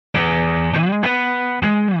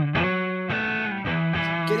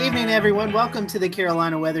evening, everyone. Welcome to the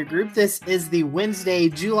Carolina Weather Group. This is the Wednesday,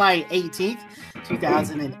 July 18th,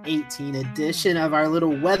 2018 edition of our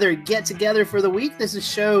little weather get-together for the week. This is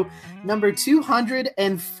show number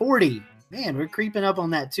 240. Man, we're creeping up on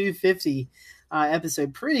that 250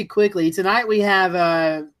 episode pretty quickly. Tonight we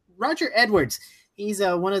have Roger Edwards. He's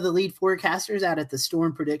one of the lead forecasters out at the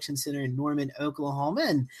Storm Prediction Center in Norman, Oklahoma,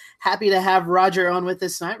 and happy to have Roger on with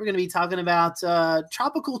us tonight. We're going to be talking about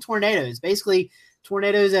tropical tornadoes, basically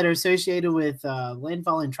tornadoes that are associated with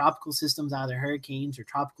landfall in tropical systems, either hurricanes or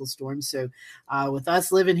tropical storms. So with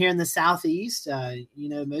us living here in the Southeast,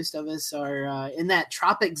 most of us are in that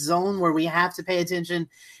tropic zone where we have to pay attention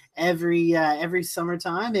every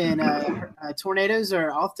summertime, and tornadoes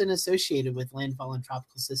are often associated with landfall in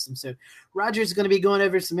tropical systems. So Roger's going to be going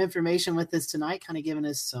over some information with us tonight, kind of giving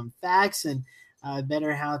us some facts and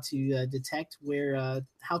better how to detect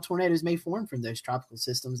how tornadoes may form from those tropical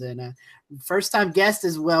systems. And first time guest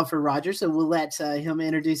as well for Roger, so we'll let him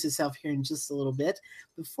introduce himself here in just a little bit.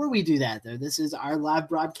 Before we do that, though, this is our live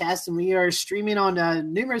broadcast, and we are streaming on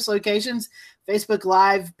numerous locations: Facebook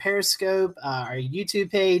Live, Periscope, our YouTube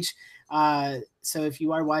page. So if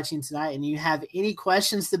you are watching tonight and you have any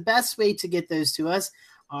questions, the best way to get those to us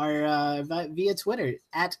are via Twitter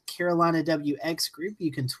at Carolina WX Group.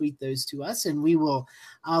 You can tweet those to us, and we will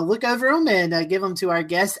look over them and give them to our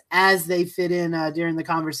guests as they fit in during the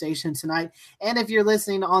conversation tonight. And if you're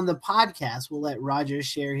listening on the podcast, we'll let Roger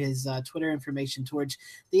share his Twitter information towards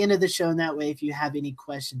the end of the show. And that way, if you have any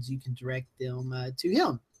questions, you can direct them to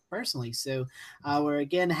him personally. So we're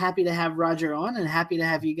again happy to have Roger on and happy to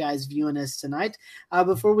have you guys viewing us tonight.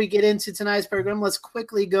 Before we get into tonight's program, let's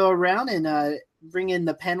quickly go around and bring in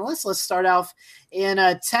the panelists. Let's start off in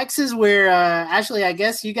Texas, where Ashley, I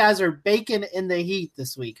guess you guys are baking in the heat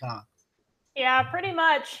this week, huh? Yeah, pretty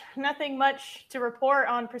much. Nothing much to report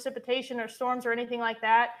on precipitation or storms or anything like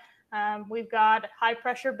that. We've got high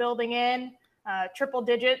pressure building in, triple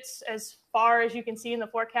digits as far as you can see in the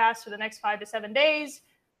forecast for the next 5 to 7 days.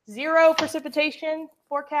 0 precipitation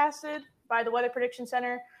forecasted by the Weather Prediction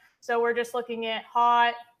Center. So we're just looking at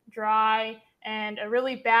hot, dry, and a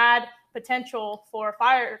really bad potential for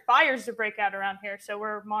fires to break out around here. So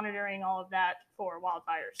we're monitoring all of that for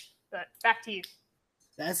wildfires. But back to you.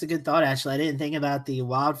 That's a good thought, Ashley. I didn't think about the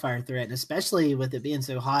wildfire threat, and especially with it being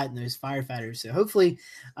so hot and those firefighters. So hopefully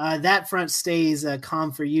that front stays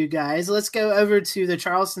calm for you guys. Let's go over to the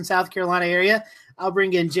Charleston, South Carolina area. I'll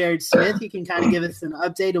bring in Jared Smith. He can kind of give us an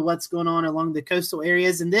update of what's going on along the coastal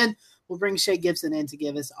areas, and then we'll bring Shay Gibson in to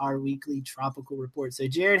give us our weekly tropical report. So,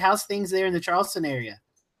 Jared, how's things there in the Charleston area?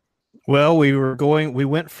 Well, we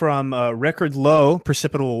went from record low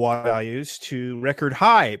precipitable water values to record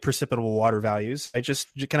high precipitable water values.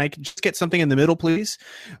 Can I just get something in the middle, please?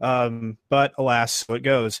 But alas, so it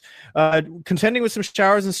goes. Contending with some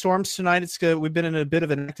showers and storms tonight. We've been in a bit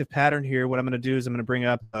of an active pattern here. What I'm going to do is I'm going to bring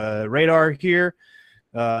up radar here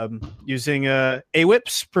using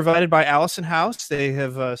AWIPS provided by Allison House. They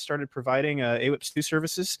have started providing AWIPS 2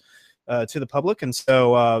 services to the public, and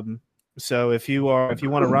so if you want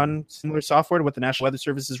to run similar software to what the National Weather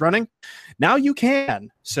Service is running, now you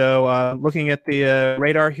can. So looking at the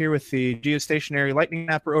radar here with the geostationary lightning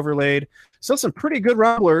mapper overlaid, still some pretty good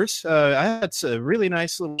rumblers. I had a really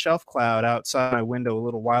nice little shelf cloud outside my window a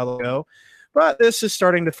little while ago, but this is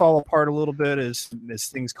starting to fall apart a little bit as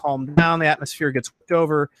things calm down. The atmosphere gets worked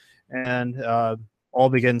over, and all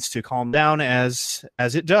begins to calm down as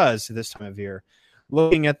it does this time of year.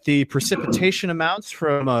 Looking at the precipitation amounts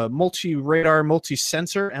from a multi-radar,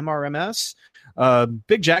 multi-sensor, MRMS,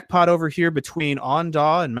 big jackpot over here between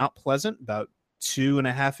Ondaw and Mount Pleasant, about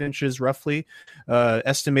 2.5 inches roughly,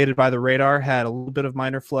 estimated by the radar. Had a little bit of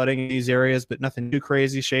minor flooding in these areas, but nothing too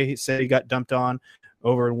crazy. Shay said he got dumped on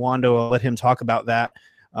over in Wando. I'll let him talk about that.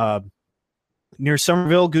 Near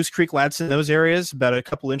Somerville, Goose Creek, Ladson, those areas, about a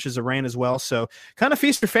couple inches of rain as well. So kind of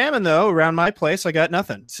feast or famine, though. Around my place, I got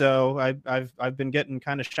nothing. So I've been getting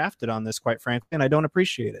kind of shafted on this, quite frankly, and I don't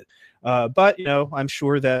appreciate it. But, I'm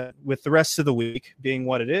sure that with the rest of the week being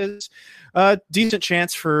what it is, decent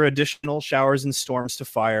chance for additional showers and storms to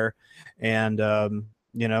fire. And,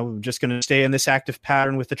 just going to stay in this active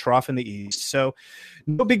pattern with the trough in the east. So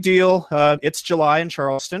no big deal. It's July in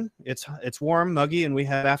Charleston. It's warm, muggy, and we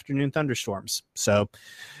have afternoon thunderstorms. So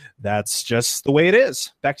that's just the way it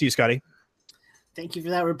is. Back to you, Scotty. Thank you for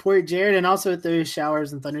that report, Jared. And also with those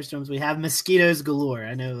showers and thunderstorms, we have mosquitoes galore.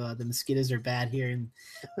 I know the mosquitoes are bad here in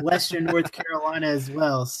western North Carolina as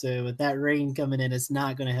well. So with that rain coming in, it's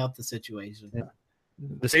not going to help the situation. Yeah.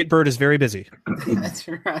 The state bird is very busy. That's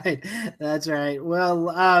right. That's right. Well,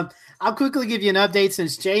 I'll quickly give you an update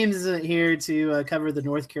since James isn't here to cover the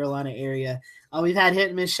North Carolina area. We've had hit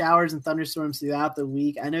and miss showers and thunderstorms throughout the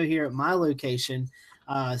week. I know here at my location,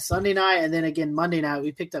 Sunday night and then again Monday night,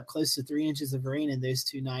 we picked up close to 3 inches of rain in those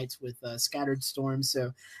 2 nights with scattered storms.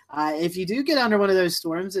 So if you do get under one of those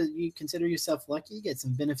storms, you consider yourself lucky. You get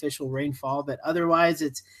some beneficial rainfall, but otherwise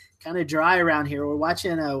it's kind of dry around here. We're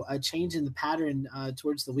watching a change in the pattern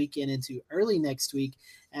towards the weekend into early next week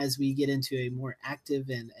as we get into a more active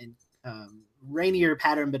and rainier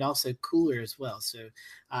pattern, but also cooler as well. So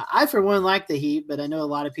I, for one, like the heat, but I know a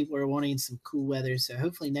lot of people are wanting some cool weather. So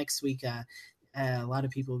hopefully next week, a lot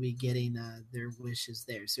of people will be getting their wishes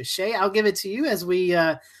there. So Shay, I'll give it to you as we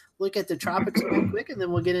look at the tropics real quick, and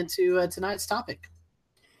then we'll get into tonight's topic.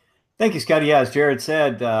 Thank you, Scotty. Yeah, as Jared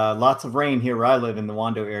said, lots of rain here where I live in the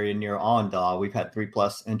Wando area near Allendale. We've had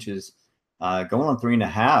 3+ inches, going on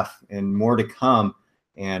 3.5, and more to come.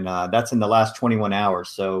 And that's in the last 21 hours.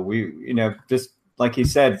 So we, just like he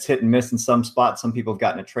said, it's hit and miss in some spots. Some people have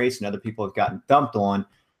gotten a trace and other people have gotten dumped on.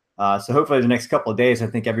 So hopefully the next couple of days, I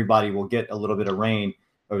think everybody will get a little bit of rain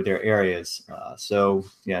over their areas. So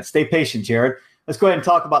stay patient, Jared. Let's go ahead and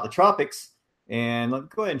talk about the tropics, and let's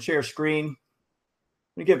go ahead and share screen.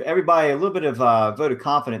 I'm going to give everybody a little bit of vote of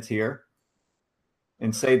confidence here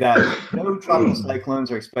and say that no tropical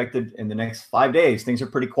cyclones are expected in the next 5 days. Things are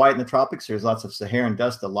pretty quiet in the tropics. There's lots of Saharan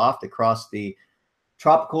dust aloft across the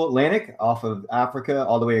tropical Atlantic, off of Africa,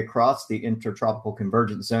 all the way across the intertropical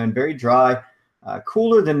convergence zone. Very dry.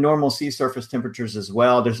 Cooler than normal sea surface temperatures as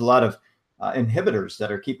well. There's a lot of inhibitors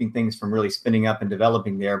that are keeping things from really spinning up and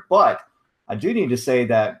developing there. But I do need to say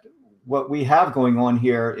that what we have going on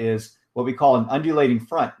here is what we call an undulating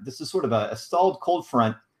front. This is sort of a stalled cold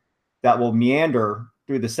front that will meander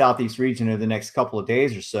through the southeast region over the next couple of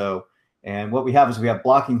days or so. And what we have is we have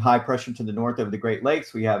blocking high pressure to the north over the Great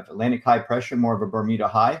Lakes. We have Atlantic high pressure, more of a Bermuda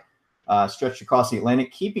high, stretched across the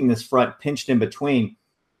Atlantic, keeping this front pinched in between.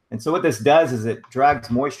 And so what this does is it drags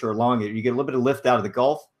moisture along it. You get a little bit of lift out of the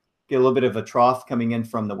Gulf, get a little bit of a trough coming in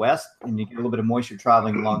from the west, and you get a little bit of moisture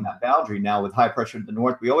traveling along that boundary. Now with high pressure to the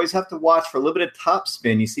north, we always have to watch for a little bit of top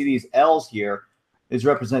spin. You see these L's here. These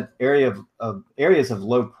represent areas of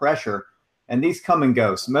low pressure, and these come and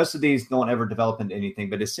go. So most of these don't ever develop into anything,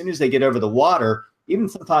 but as soon as they get over the water, even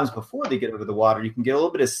sometimes before they get over the water, you can get a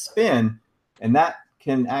little bit of spin, and that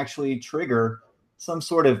can actually trigger some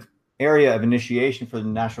sort of area of initiation for the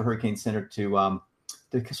National Hurricane Center to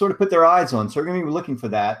sort of put their eyes on. So we're going to be looking for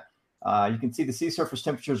that. You can see the sea surface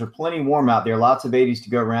temperatures are plenty warm out there. Lots of 80s to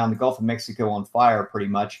go around. The Gulf of Mexico on fire pretty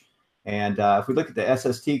much. And if we look at the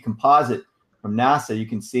SST composite from NASA, you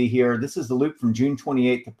can see here, this is the loop from June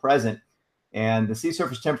 28th to present. And the sea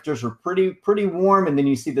surface temperatures were pretty warm. And then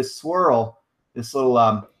you see this swirl, this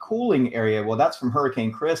little cooling area. Well, that's from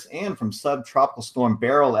Hurricane Chris and from subtropical storm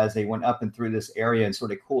Beryl as they went up and through this area and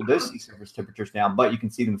sort of cooled those sea surface temperatures down. But you can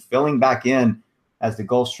see them filling back in as the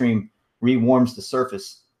Gulf Stream rewarms the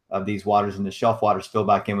surface of these waters, and the shelf waters fill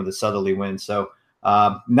back in with the southerly wind. So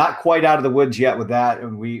not quite out of the woods yet with that.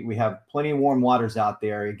 And we have plenty of warm waters out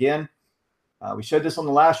there. Again, we showed this on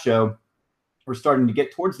the last show. We're starting to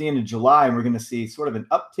get towards the end of July, and we're going to see sort of an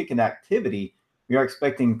uptick in activity. We are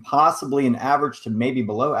expecting possibly an average to maybe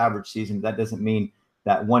below average season. That doesn't mean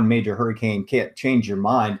that one major hurricane can't change your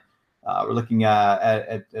mind. We're looking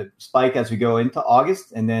at a spike as we go into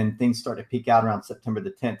August, and then things start to peak out around September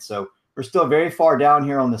the 10th. So we're still very far down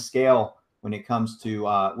here on the scale when it comes to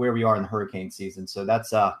where we are in the hurricane season. So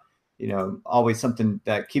that's always something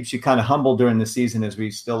that keeps you kind of humble during the season, as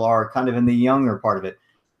we still are kind of in the younger part of it.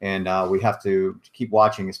 And we have to keep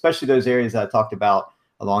watching, especially those areas that I talked about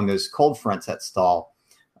along those cold fronts that stall.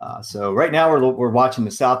 So right now we're watching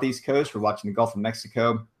the southeast coast. We're watching the Gulf of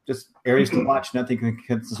Mexico. Just areas to watch. Nothing can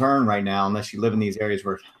concern right now unless you live in these areas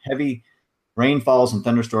where heavy rainfalls and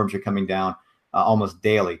thunderstorms are coming down almost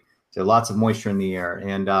daily. So lots of moisture in the air.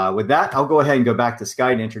 And with that, I'll go ahead and go back to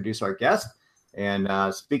Sky to introduce our guest. And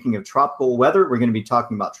speaking of tropical weather, we're going to be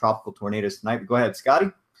talking about tropical tornadoes tonight. But go ahead, Scotty.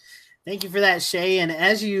 Thank you for that, Shay. And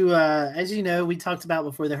as you know, we talked about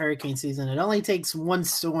before the hurricane season, it only takes one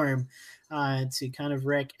storm to kind of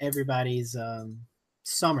wreck everybody's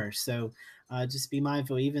summer. So just be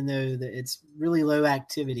mindful, even though it's really low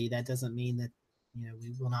activity, that doesn't mean that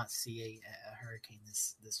we will not see a hurricane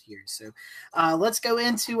this year. So let's go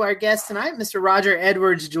into our guest tonight. Mr. Roger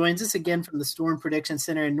Edwards joins us again from the Storm Prediction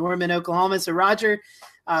Center in Norman, Oklahoma. So Roger,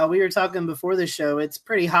 we were talking before the show. It's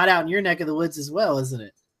pretty hot out in your neck of the woods as well, isn't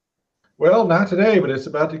it? Well, not today, but it's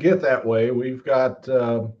about to get that way. We've got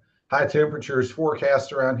high temperatures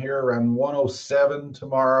forecast around here around 107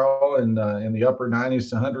 tomorrow, and in the upper 90s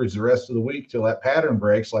to hundreds the rest of the week till that pattern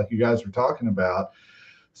breaks, like you guys were talking about.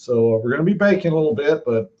 So we're going to be baking a little bit,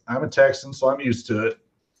 but I'm a Texan, so I'm used to it.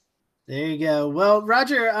 There you go. Well,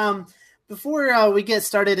 Roger, before we get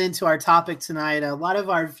started into our topic tonight, a lot of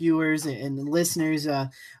our viewers and listeners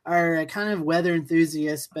are kind of weather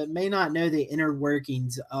enthusiasts, but may not know the inner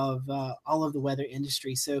workings of all of the weather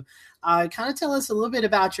industry. So kind of tell us a little bit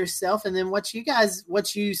about yourself, and then what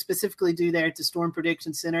you specifically do there at the Storm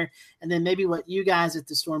Prediction Center, and then maybe what you guys at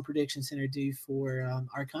the Storm Prediction Center do for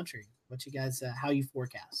our country, what you guys, how you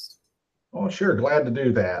forecast. Oh, sure. Glad to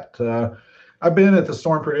do that. I've been at the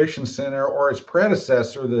Storm Prediction Center, or its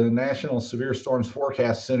predecessor, the National Severe Storms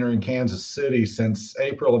Forecast Center in Kansas City, since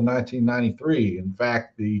April of 1993. In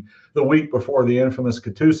fact, the week before the infamous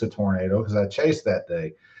Catoosa tornado, because I chased that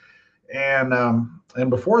day.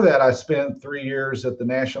 And before that, I spent 3 years at the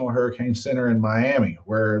National Hurricane Center in Miami,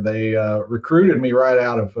 where they recruited me right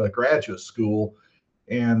out of graduate school,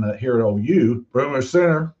 and here at OU, Boomer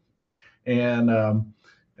Center.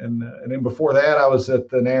 And then before that, I was at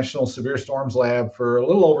the National Severe Storms Lab for a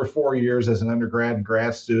little over 4 years as an undergrad and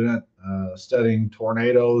grad student, studying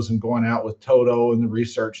tornadoes and going out with Toto and the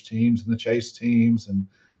research teams and the chase teams,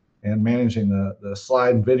 and managing the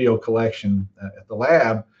slide and video collection at the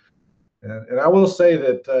lab. And I will say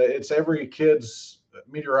that it's every kid's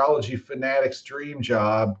meteorology fanatic's dream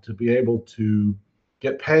job to be able to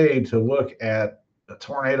get paid to look at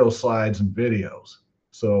tornado slides and videos.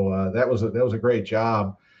 So that was a great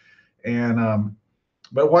job. And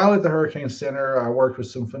but while at the Hurricane Center, I worked with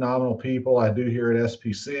some phenomenal people. I do here at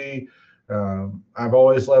SPC. I've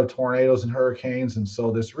always loved tornadoes and hurricanes, and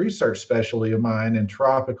so this research specialty of mine in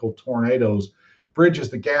tropical tornadoes bridges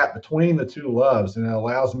the gap between the two loves, and it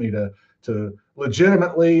allows me to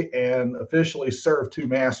legitimately and officially serve two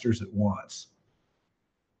masters at once.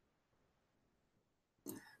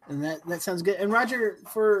 And that sounds good. And Roger,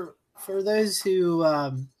 for those who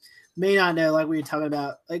may not know, like we were talking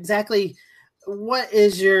about, exactly what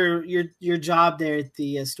is your job there at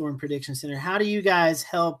the Storm Prediction Center? How do you guys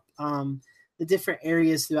help the different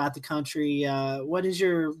areas throughout the country? What is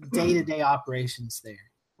your day-to-day operations there?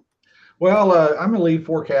 Well, I'm a lead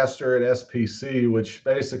forecaster at SPC, which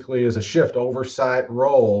basically is a shift oversight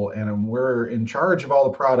role, and we're in charge of all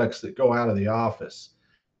the products that go out of the office.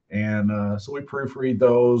 And so we proofread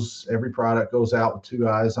those. Every product goes out with two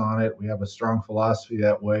eyes on it. We have a strong philosophy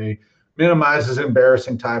that way, minimizes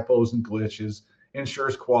embarrassing typos and glitches,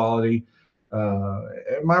 ensures quality.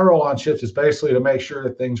 And my role on shift is basically to make sure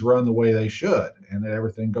that things run the way they should and that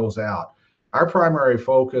everything goes out. Our primary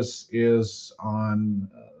focus is on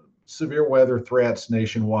severe weather threats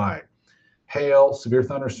nationwide: hail, severe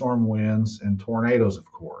thunderstorm winds, and tornadoes, of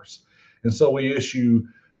course. And so we issue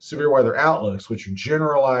severe weather outlooks, which are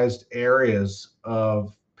generalized areas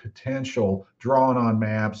of potential drawn on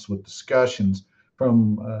maps with discussions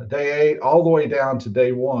from day 8 all the way down to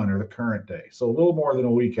day 1, or the current day. So a little more than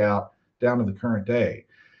a week out down to the current day.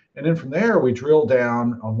 And then from there, we drill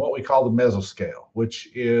down on what we call the mesoscale, which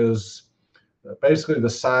is basically the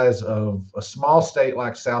size of a small state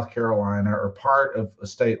like South Carolina, or part of a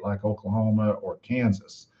state like Oklahoma or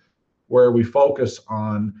Kansas, where we focus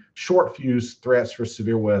on short fuse threats for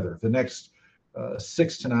severe weather, the next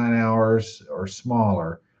 6 to 9 hours or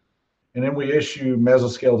smaller. And then we issue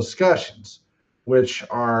mesoscale discussions, which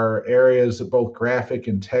are areas of both graphic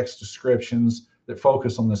and text descriptions that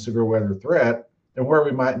focus on the severe weather threat and where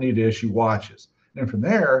we might need to issue watches. And from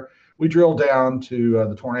there, we drill down to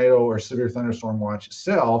the tornado or severe thunderstorm watch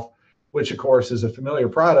itself, which of course is a familiar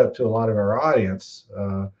product to a lot of our audience.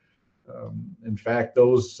 In fact,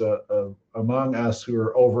 those among us who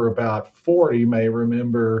are over about 40 may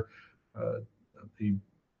remember the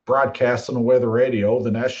broadcast on the weather radio.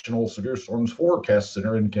 The National Severe Storms Forecast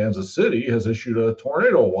Center in Kansas City has issued a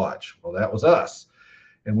tornado watch. Well, that was us.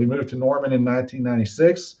 And we moved to Norman in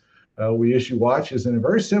 1996. We issue watches in a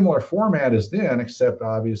very similar format as then, except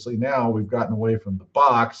obviously now we've gotten away from the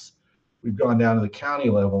box. We've gone down to the county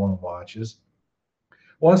level on watches.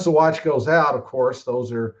 Once the watch goes out, of course,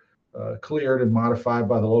 those are cleared and modified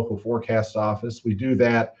by the local forecast office. We do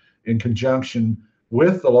that in conjunction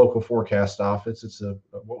with the local forecast office. It's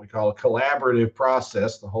what we call a collaborative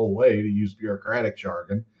process the whole way, to use bureaucratic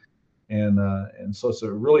jargon. And so it's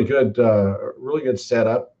a really good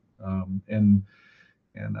setup.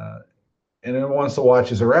 And then once the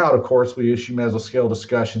watches are out, of course, we issue mesoscale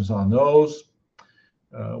discussions on those.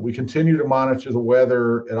 We continue to monitor the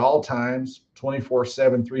weather at all times,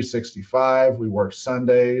 24/7, 365. We work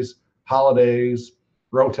Sundays, holidays,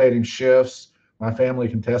 rotating shifts. my family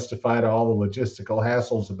can testify to all the logistical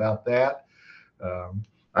hassles about that.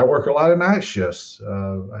 I work a lot of night shifts.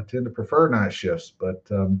 I tend to prefer night shifts, but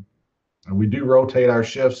we do rotate our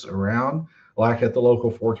shifts around, like at the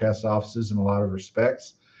local forecast offices in a lot of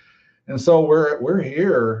respects. And so we're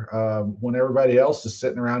here when everybody else is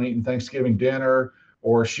sitting around eating Thanksgiving dinner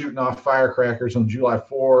or shooting off firecrackers on July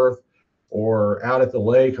 4th or out at the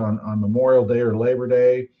lake on Memorial Day or Labor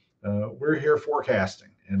Day. We're here forecasting.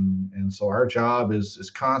 And so our job is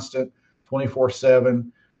constant,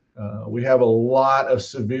 24/7. We have a lot of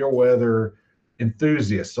severe weather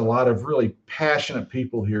enthusiasts, a lot of really passionate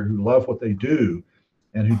people here who love what they do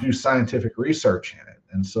and who do scientific research in it.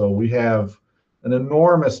 And so we have an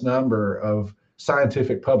enormous number of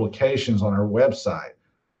scientific publications on our website.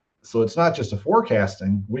 So it's not just a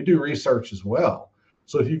forecasting, we do research as well.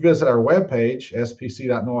 So if you visit our webpage,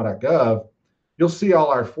 spc.noaa.gov, you'll see all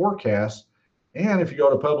our forecasts. And if you go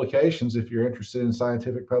to publications, if you're interested in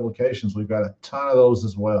scientific publications, we've got a ton of those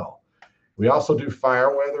as well. We also do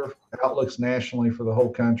fire weather outlooks nationally for the whole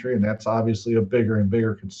country, and that's obviously a bigger and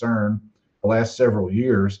bigger concern the last several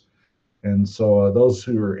years. And so those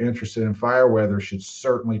who are interested in fire weather should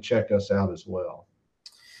certainly check us out as well.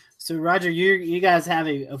 So Roger, you guys have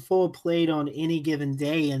a full plate on any given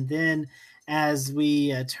day. And then as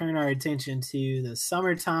we turn our attention to the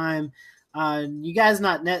summertime, you guys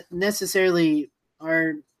not necessarily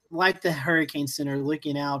are like the Hurricane Center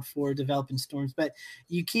looking out for developing storms, but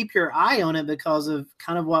you keep your eye on it because of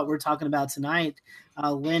kind of what we're talking about tonight.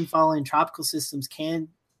 Landfall and tropical systems can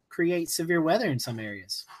create severe weather in some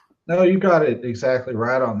areas. No, you got it exactly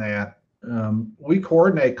right on that. We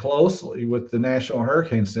coordinate closely with the National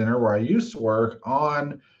Hurricane Center, where I used to work,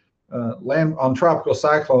 on tropical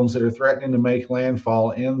cyclones that are threatening to make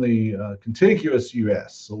landfall in the contiguous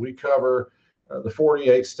U.S. So we cover the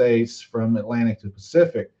 48 states from Atlantic to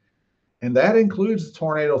Pacific, and that includes the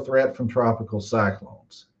tornado threat from tropical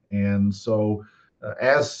cyclones. And so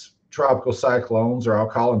as tropical cyclones, or I'll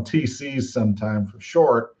call them TCs sometime for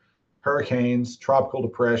short, hurricanes, tropical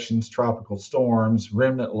depressions, tropical storms,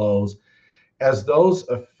 remnant lows, as those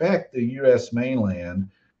affect the U.S. mainland,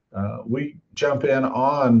 we jump in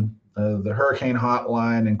on the hurricane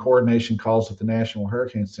hotline and coordination calls with the National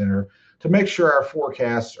Hurricane Center to make sure our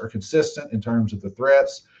forecasts are consistent in terms of the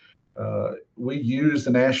threats. We use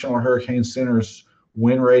the National Hurricane Center's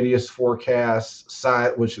wind radius forecast,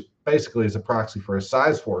 which basically is a proxy for a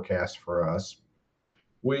size forecast for us.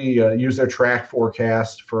 We use their track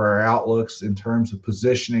forecast for our outlooks in terms of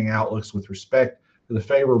positioning outlooks with respect to the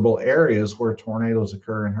favorable areas where tornadoes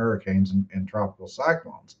occur in hurricanes and tropical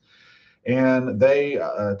cyclones. And they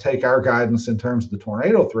take our guidance in terms of the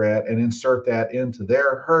tornado threat and insert that into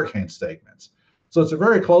their hurricane statements. So it's a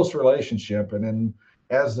very close relationship. And then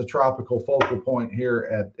as the tropical focal point here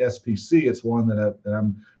at SPC, it's one that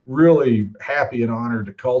I'm really happy and honored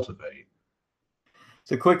to cultivate.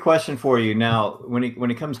 So, quick question for you now: when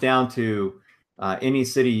it comes down to any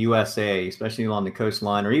city USA, especially along the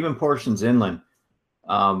coastline or even portions inland,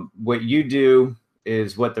 what you do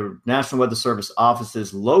is what the National Weather Service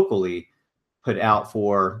offices locally put out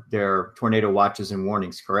for their tornado watches and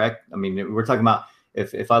warnings, correct? I mean, we're talking about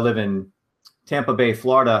if I live in Tampa Bay,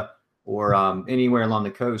 Florida, or anywhere along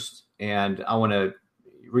the coast, and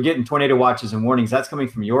we're getting tornado watches and warnings, that's coming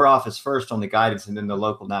from your office first on the guidance, and then the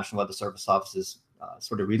local National Weather Service offices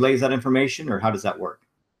sort of relays that information, or how does that work?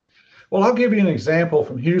 Well, I'll give you an example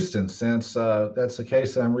from Houston, since that's the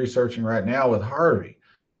case that I'm researching right now with Harvey.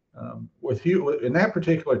 In that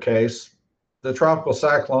particular case, the tropical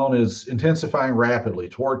cyclone is intensifying rapidly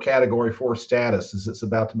toward Category 4 status as it's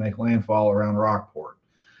about to make landfall around Rockport.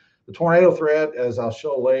 The tornado threat, as I'll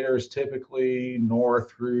show later, is typically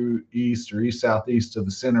north through east or east-southeast of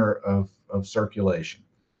the center of circulation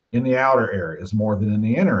in the outer areas more than in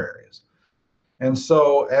the inner areas. And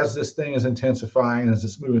so as this thing is intensifying, as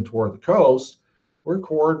it's moving toward the coast, we're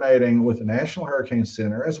coordinating with the National Hurricane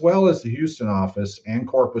Center, as well as the Houston office and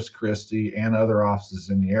Corpus Christi and other offices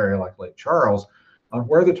in the area like Lake Charles, on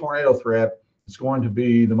where the tornado threat is going to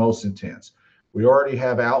be the most intense. We already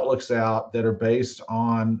have outlooks out that are based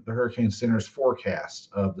on the Hurricane Center's forecast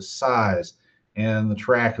of the size and the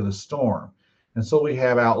track of the storm. And so we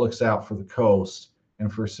have outlooks out for the coast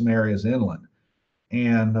and for some areas inland.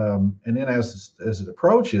 And then as it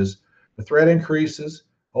approaches, the threat increases.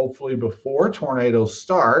 Hopefully before tornadoes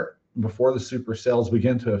start, before the supercells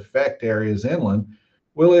begin to affect areas inland,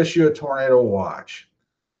 we'll issue a tornado watch.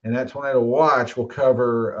 And that tornado watch will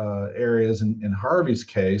cover areas, in Harvey's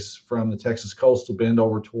case, from the Texas coastal bend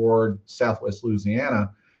over toward southwest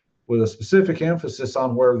Louisiana, with a specific emphasis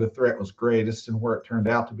on where the threat was greatest and where it turned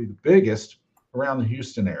out to be the biggest around the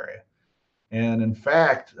Houston area. And in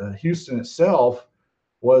fact, Houston itself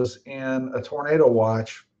was in a tornado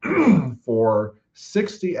watch for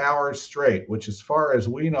 60 hours straight, which, as far as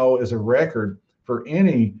we know, is a record for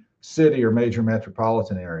any city or major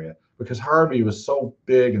metropolitan area, because Harvey was so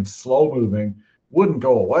big and slow moving, wouldn't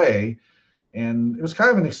go away. And it was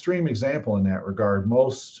kind of an extreme example in that regard.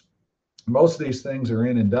 Most of these things are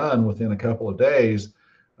in and done within a couple of days.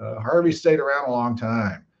 Harvey stayed around a long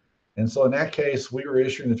time. And so in that case, we were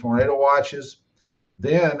issuing the tornado watches.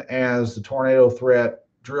 Then as the tornado threat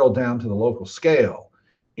drilled down to the local scale,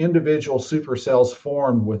 individual supercells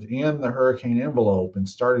formed within the hurricane envelope and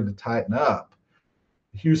started to tighten up.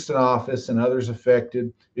 The Houston office and others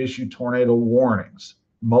affected issued tornado warnings,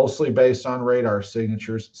 mostly based on radar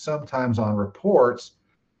signatures, sometimes on reports,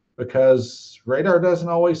 because radar doesn't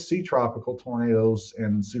always see tropical tornadoes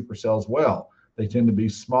and supercells well. They tend to be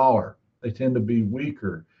smaller. They tend to be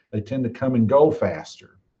weaker. They tend to come and go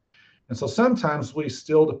faster. And so sometimes we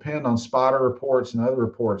still depend on spotter reports and other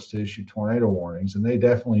reports to issue tornado warnings, and they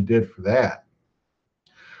definitely did for that.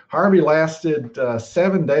 Harvey lasted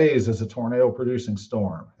 7 days as a tornado-producing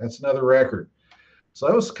storm. That's another record. So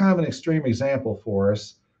that was kind of an extreme example for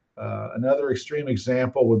us. Another extreme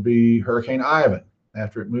example would be Hurricane Ivan,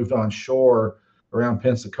 after it moved on shore around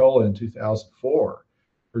Pensacola in 2004.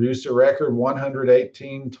 Produced a record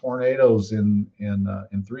 118 tornadoes in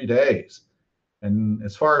 3 days. And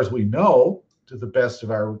as far as we know, to the best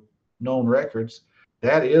of our known records,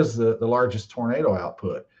 that is the largest tornado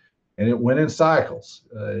output. And it went in cycles.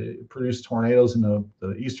 It produced tornadoes in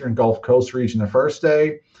the eastern Gulf Coast region the first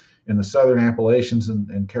day, in the southern Appalachians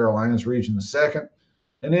and Carolinas region the second,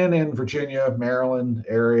 and then in Virginia, Maryland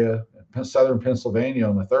area, southern Pennsylvania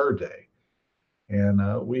on the third day.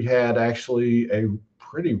 And we had actually a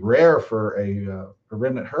pretty rare for a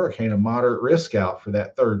remnant hurricane, a moderate risk out for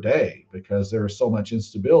that third day, because there was so much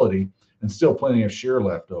instability and still plenty of shear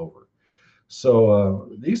left over. So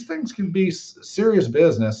these things can be serious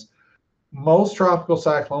business. Most tropical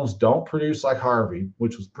cyclones don't produce like Harvey,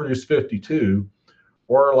 which was produced 52,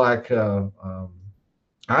 or like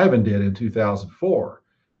Ivan did in 2004.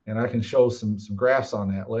 And I can show some graphs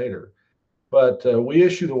on that later. But we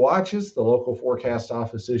issue the watches, the local forecast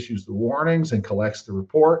office issues the warnings and collects the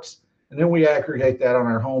reports, and then we aggregate that on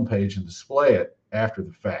our homepage and display it after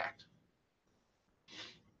the fact.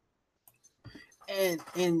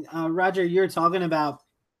 And Roger, you're talking about,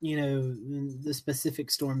 the specific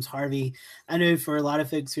storms, Harvey. I know for a lot of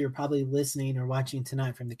folks who are probably listening or watching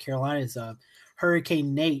tonight from the Carolinas,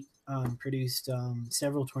 Hurricane Nate produced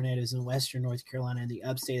several tornadoes in western North Carolina and the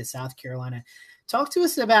upstate of South Carolina. Talk to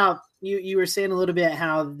us about, you were saying a little bit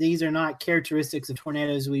how these are not characteristics of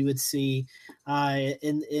tornadoes we would see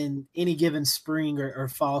in any given spring or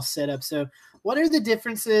fall setup. So what are the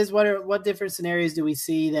differences? What different scenarios do we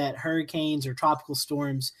see that hurricanes or tropical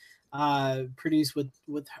storms produce with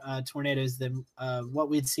tornadoes than what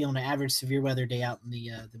we'd see on an average severe weather day out in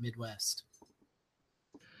the Midwest?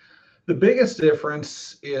 The biggest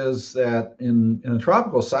difference is that in a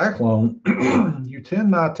tropical cyclone, you tend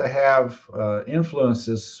not to have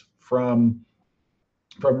influences from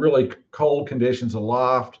really cold conditions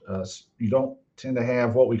aloft. You don't tend to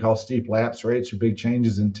have what we call steep lapse rates or big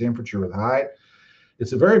changes in temperature with height.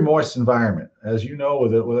 It's a very moist environment. As you know,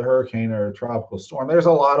 with a hurricane or a tropical storm, there's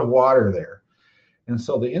a lot of water there. And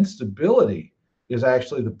so the instability is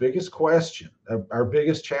actually the biggest question, our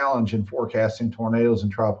biggest challenge in forecasting tornadoes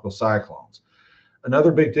and tropical cyclones.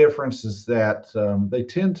 Another big difference is that they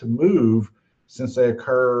tend to move, since they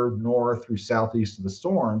occur north through southeast of the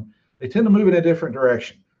storm, they tend to move in a different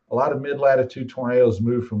direction. A lot of mid-latitude tornadoes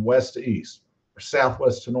move from west to east or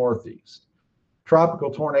southwest to northeast.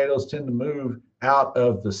 Tropical tornadoes tend to move out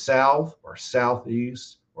of the south or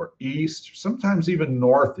southeast or east, sometimes even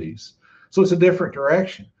northeast. So it's a different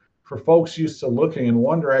direction. For folks used to looking in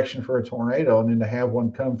one direction for a tornado and then to have one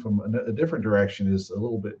come from a different direction is a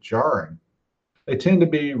little bit jarring. They tend to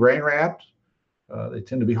be rain wrapped. They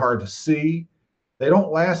tend to be hard to see. They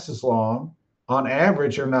don't last as long. On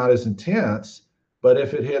average, they're not as intense, but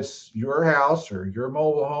if it hits your house or your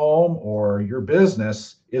mobile home or your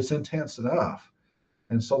business, it's intense enough.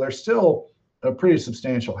 And so they're still a pretty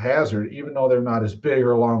substantial hazard, even though they're not as big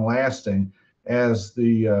or long lasting as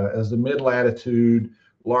the mid-latitude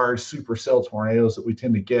large supercell tornadoes that we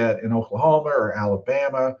tend to get in Oklahoma or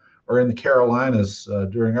Alabama or in the Carolinas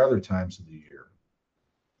during other times of the year.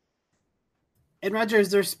 And Roger,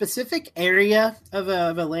 is there a specific area of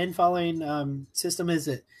a landfalling system? Is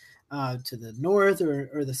it to the north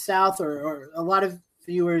or the south, or a lot of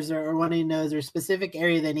viewers are wanting to know, is there a specific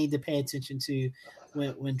area they need to pay attention to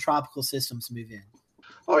when tropical systems move in?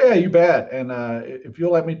 Oh yeah, you bet. And if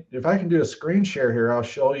you'll let me, if I can do a screen share here, I'll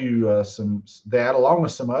show you some that along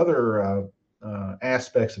with some other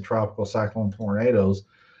aspects of tropical cyclone tornadoes.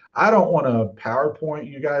 I don't want to PowerPoint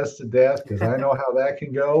you guys to death because I know how that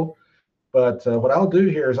can go. But what I'll do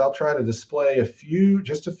here is I'll try to display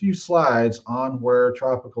just a few slides on where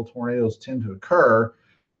tropical tornadoes tend to occur.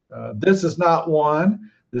 This is not one.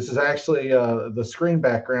 This is actually the screen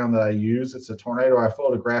background that I use. It's a tornado I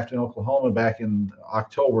photographed in Oklahoma back in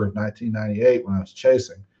October of 1998 when I was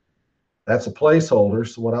chasing. That's a placeholder.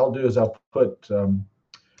 So what I'll do is I'll put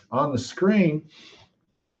on the screen,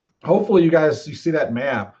 hopefully you see that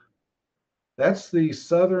map. That's the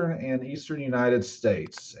southern and eastern United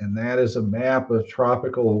States, and that is a map of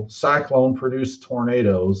tropical cyclone-produced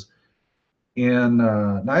tornadoes in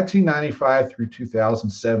 1995 through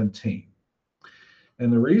 2017.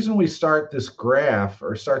 And the reason we start this graph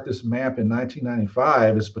or start this map in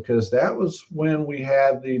 1995 is because that was when we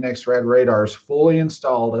had the NEXRAD radars fully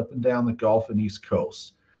installed up and down the Gulf and East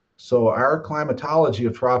Coast. So our climatology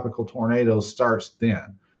of tropical tornadoes starts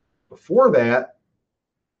then. Before that,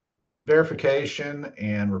 verification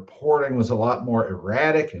and reporting was a lot more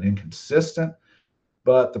erratic and inconsistent,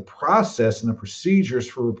 but the process and the procedures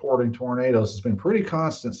for reporting tornadoes has been pretty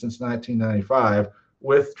constant since 1995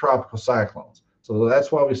 with tropical cyclones. So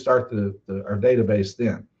that's why we start our database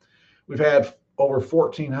then. We've had over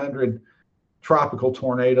 1,400 tropical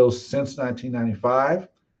tornadoes since 1995.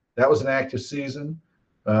 That was an active season.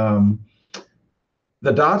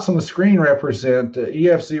 The dots on the screen represent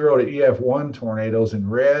EF0 to EF1 tornadoes in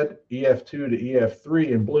red, EF2 to EF3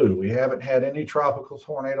 in blue. We haven't had any tropical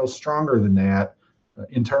tornadoes stronger than that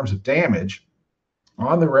in terms of damage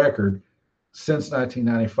on the record since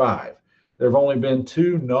 1995. There have only been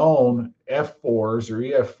 2 known F4s or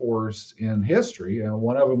EF4s in history.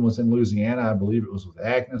 One of them was in Louisiana, I believe it was with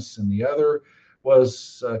Agnes, and the other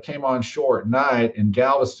came on shore at night in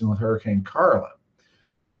Galveston with Hurricane Carla.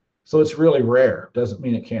 So it's really rare. Doesn't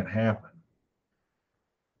mean it can't happen.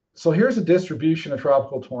 So here's a distribution of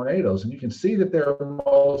tropical tornadoes, and you can see that they're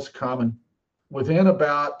most common within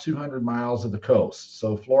about 200 miles of the coast.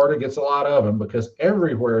 So Florida gets a lot of them because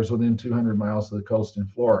everywhere is within 200 miles of the coast in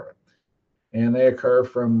Florida. And they occur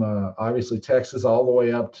from obviously Texas all the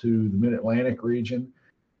way up to the Mid-Atlantic region.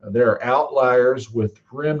 There are outliers with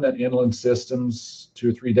remnant inland systems, 2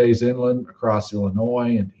 or 3 days inland across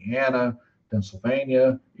Illinois, Indiana,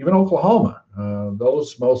 Pennsylvania, even Oklahoma.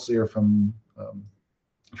 Those mostly are from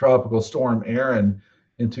Tropical Storm Erin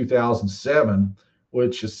in 2007,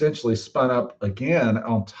 which essentially spun up again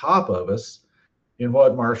on top of us in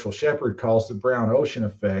what Marshall Shepard calls the brown ocean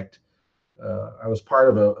effect. I was part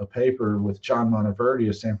of a paper with John Monteverdi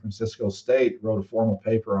of San Francisco State, wrote a formal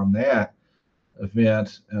paper on that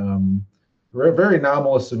event. A very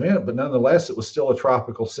anomalous event, but nonetheless, it was still a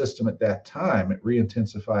tropical system at that time. It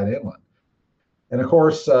re-intensified inland. And of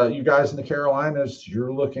course, you guys in the Carolinas,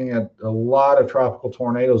 you're looking at a lot of tropical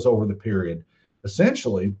tornadoes over the period.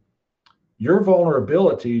 Essentially, your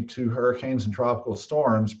vulnerability to hurricanes and tropical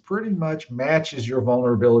storms pretty much matches your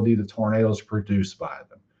vulnerability to tornadoes produced by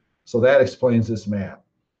them. So that explains this map.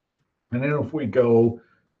 And then if we go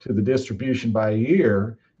to the distribution by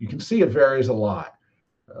year, you can see it varies a lot.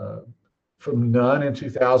 From none in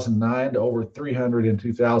 2009 to over 300 in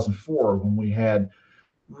 2004, when we had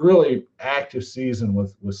really active season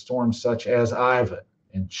with storms such as Ivan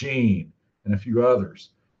and Gene and a few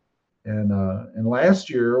others. And last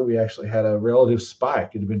year, we actually had a relative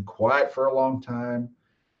spike. It had been quiet for a long time.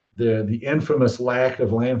 The infamous lack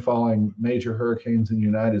of landfalling major hurricanes in the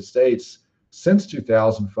United States since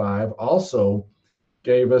 2005 also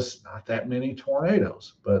gave us not that many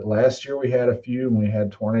tornadoes. But last year, we had a few, and we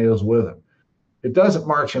had tornadoes with them. It doesn't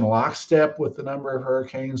march in lockstep with the number of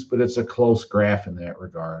hurricanes, but it's a close graph in that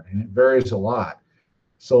regard, and it varies a lot.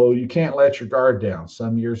 So you can't let your guard down.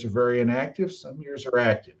 Some years are very inactive, some years are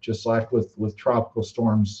active, just like with tropical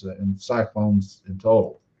storms and cyclones in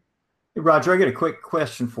total. Hey, Roger, I got a quick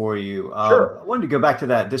question for you. Sure. I wanted to go back to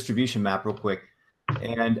that distribution map real quick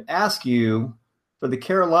and ask you, for the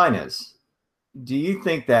Carolinas, do you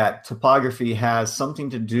think that topography has something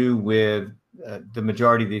to do with the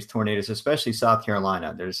majority of these tornadoes, especially South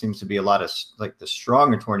Carolina? There seems to be a lot of the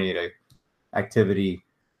stronger tornado activity.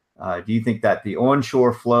 Do you think that the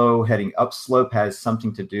onshore flow heading upslope has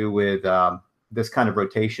something to do with this kind of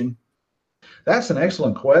rotation? That's an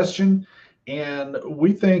excellent question. And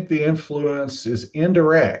we think the influence is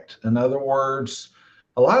indirect. In other words,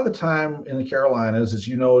 a lot of the time in the Carolinas, as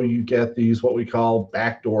you know, you get these what we call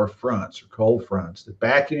backdoor fronts or cold fronts that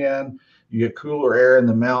back in. You get cooler air in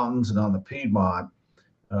the mountains and on the Piedmont.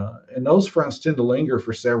 And those fronts tend to linger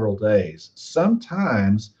for several days.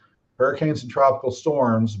 Sometimes hurricanes and tropical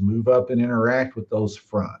storms move up and interact with those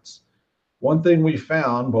fronts. One thing we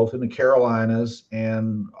found both in the Carolinas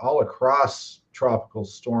and all across tropical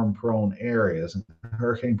storm-prone areas and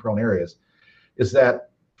hurricane-prone areas is that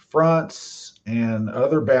fronts and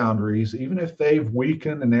other boundaries, even if they've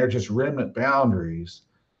weakened and they're just remnant boundaries,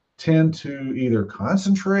 tend to either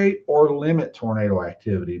concentrate or limit tornado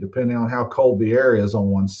activity, depending on how cold the air is on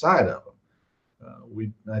one side of them.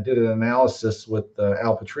 I did an analysis with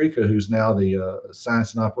Al Patrica, who's now the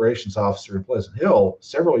Science and Operations Officer in Pleasant Hill,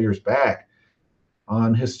 several years back,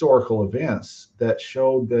 on historical events that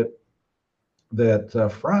showed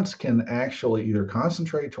that fronts can actually either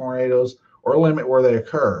concentrate tornadoes or limit where they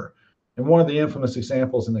occur. And one of the infamous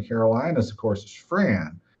examples in the Carolinas, of course, is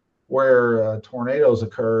Fran, where tornadoes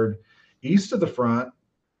occurred east of the front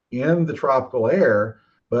in the tropical air.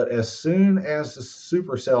 But as soon as the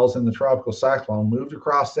supercells in the tropical cyclone moved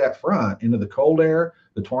across that front into the cold air,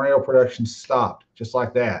 the tornado production stopped just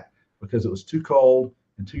like that because it was too cold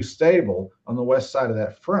and too stable on the west side of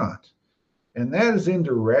that front. And that is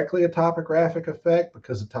indirectly a topographic effect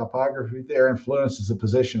because the topography there influences the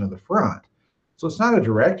position of the front. So it's not a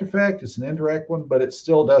direct effect, it's an indirect one, but it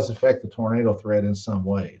still does affect the tornado threat in some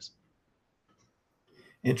ways.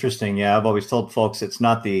 Interesting. Yeah, I've always told folks it's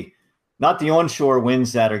not the onshore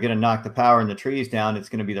winds that are going to knock the power in the trees down. It's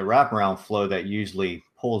going to be the wraparound flow that usually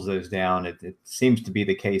pulls those down. It seems to be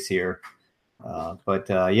the case here. But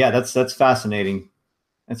that's fascinating.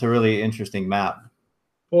 That's a really interesting map.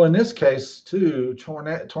 Well, in this case, too,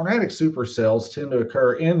 tornadic supercells tend to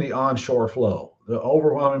occur in the onshore flow, the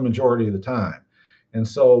overwhelming majority of the time. And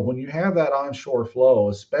so when you have that onshore flow,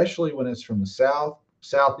 especially when it's from the south,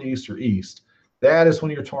 southeast, or east, that is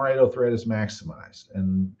when your tornado threat is maximized.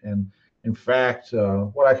 And in fact,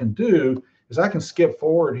 what I can do is I can skip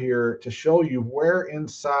forward here to show you where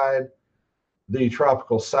inside the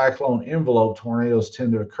tropical cyclone envelope tornadoes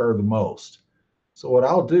tend to occur the most. So what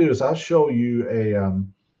I'll do is I'll show you a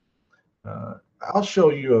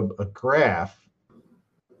graph.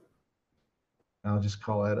 I'll just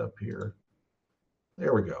call that up here.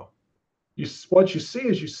 There we go. What you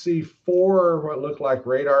see four what look like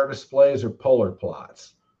radar displays or polar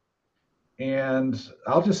plots. And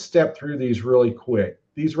I'll just step through these really quick.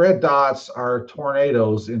 These red dots are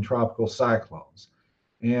tornadoes in tropical cyclones.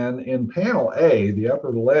 And in panel A, the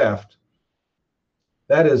upper left,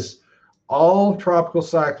 that is all tropical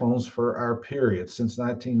cyclones for our period since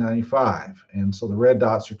 1995. And so the red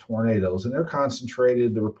dots are tornadoes, and they're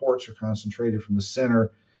concentrated, the reports are concentrated from the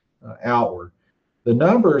center outward. The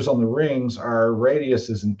numbers on the rings are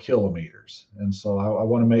radiuses in kilometers. And so I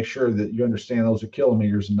want to make sure that you understand those are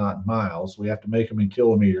kilometers and not miles. We have to make them in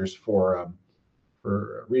kilometers for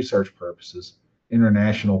research purposes,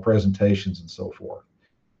 international presentations, and so forth.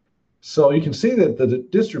 So you can see that the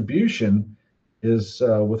distribution is,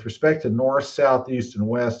 with respect to north, south, east, and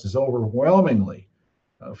west, is overwhelmingly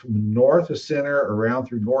from the north to center around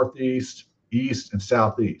through northeast, east, and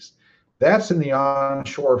southeast. That's in the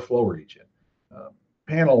onshore flow region.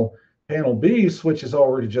 Panel B switches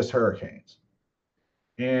over to just hurricanes.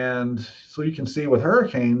 And so you can see with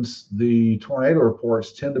hurricanes, the tornado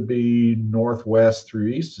reports tend to be northwest through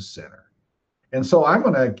east to center. And so I'm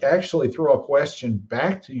going to actually throw a question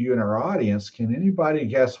back to you in our audience. Can anybody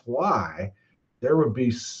guess why there would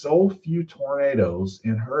be so few tornadoes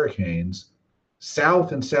in hurricanes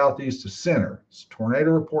south and southeast of center? So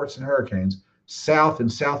tornado reports in hurricanes south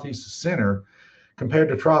and southeast of center compared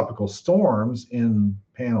to tropical storms in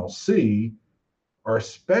panel C, or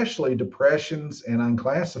especially depressions and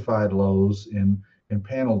unclassified lows in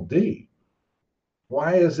panel D.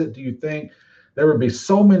 Why is it, do you think, there would be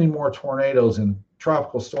so many more tornadoes in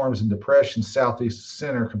tropical storms and depressions southeast to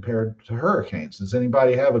center compared to hurricanes? Does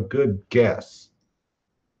anybody have a good guess?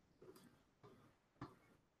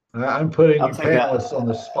 I'm putting you panelists on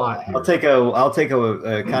the spot here. I'll take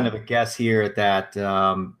a kind of a guess here that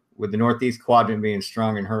with the northeast quadrant being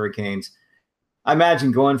strong in hurricanes, I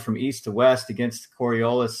imagine going from east to west against the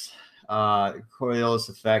Coriolis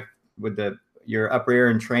effect with your upper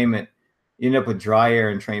air entrainment, you end up with dry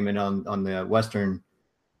air entrainment on the western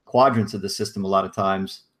quadrants of the system a lot of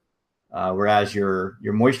times, whereas your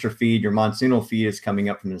moisture feed, your monsoonal feed is coming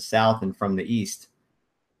up from the south and from the east.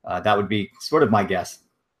 That would be sort of my guess.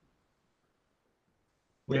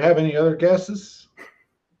 We have any other guesses?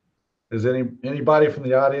 Has anybody from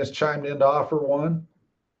the audience chimed in to offer one?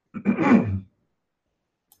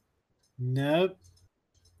 Nope.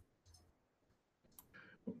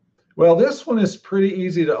 Well, this one is pretty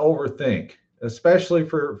easy to overthink, especially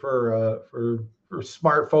for for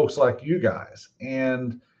smart folks like you guys.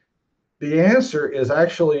 And the answer is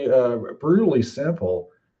actually brutally simple.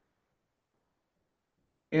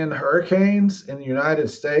 In hurricanes in the United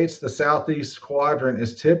States, the southeast quadrant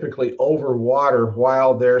is typically over water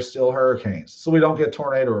while there's still hurricanes. So we don't get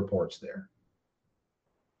tornado reports there.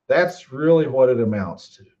 That's really what it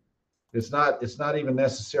amounts to. It's not even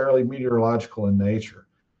necessarily meteorological in nature.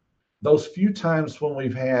 Those few times when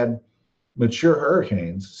we've had mature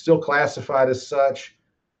hurricanes, still classified as such,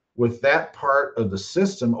 with that part of the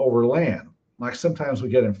system over land, like sometimes we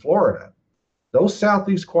get in Florida, those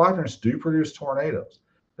southeast quadrants do produce tornadoes.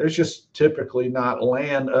 There's just typically not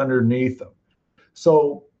land underneath them.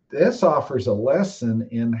 So this offers a lesson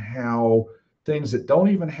in how things that don't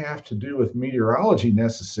even have to do with meteorology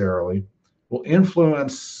necessarily will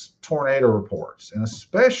influence tornado reports, and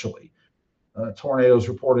especially tornadoes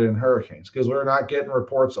reported in hurricanes, because we're not getting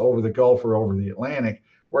reports over the Gulf or over the Atlantic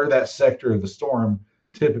where that sector of the storm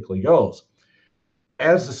typically goes.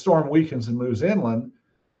 As the storm weakens and moves inland,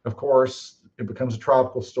 of course, it becomes a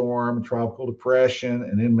tropical storm, a tropical depression,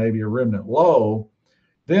 and then maybe a remnant low.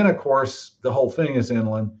 Then, of course, the whole thing is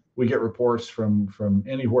inland. We get reports from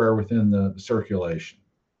anywhere within the circulation.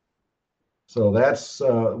 So that's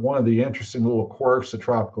one of the interesting little quirks of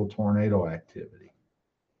tropical tornado activity.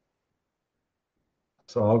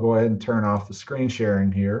 So I'll go ahead and turn off the screen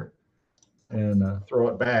sharing here and throw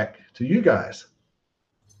it back to you guys.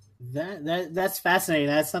 That's fascinating.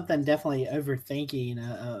 That's something definitely overthinking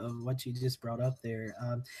of what you just brought up there.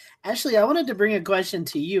 Ashley, I wanted to bring a question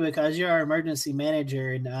to you because you're our emergency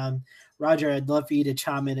manager, and Roger, I'd love for you to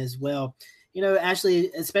chime in as well. You know,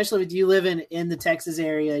 Ashley, especially with you living in the Texas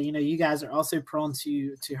area, you know, you guys are also prone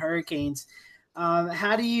to hurricanes.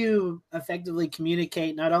 How do you effectively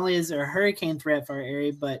communicate? Not only is there a hurricane threat for our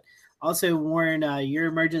area, but also warn your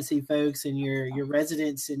emergency folks and your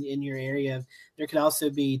residents in your area. There could also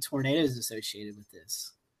be tornadoes associated with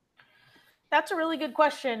this. That's a really good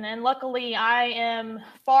question. And luckily, I am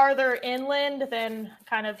farther inland than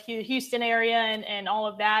kind of Houston area and all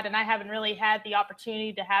of that. And I haven't really had the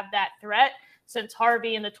opportunity to have that threat since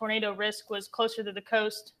Harvey and the tornado risk was closer to the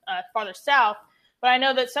coast, farther south. But I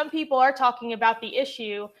know that some people are talking about the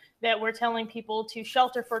issue that we're telling people to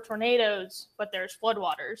shelter for tornadoes, but there's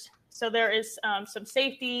floodwaters. So there is some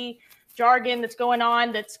safety jargon that's going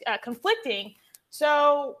on that's conflicting.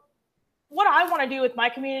 So what I want to do with my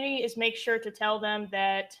community is make sure to tell them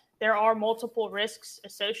that there are multiple risks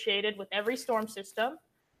associated with every storm system.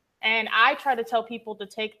 And I try to tell people to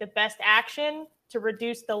take the best action to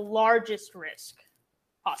reduce the largest risk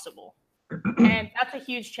possible. And that's a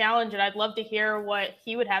huge challenge. And I'd love to hear what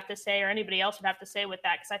he would have to say or anybody else would have to say with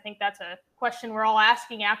that, because I think that's a question we're all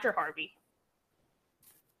asking after Harvey.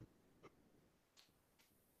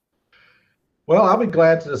 Well, I'll be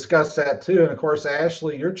glad to discuss that too. And of course,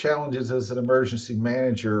 Ashley, your challenges as an emergency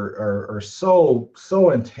manager are so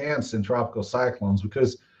intense in tropical cyclones,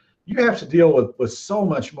 because you have to deal with so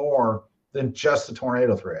much more than just the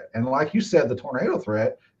tornado threat. And like you said, the tornado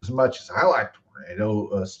threat, as much as I like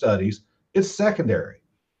tornado studies, it's secondary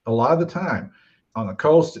a lot of the time. On the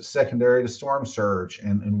coast, it's secondary to storm surge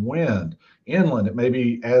and wind. Inland, it may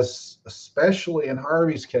be, as especially in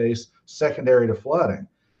Harvey's case, secondary to flooding.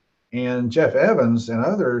 And Jeff Evans and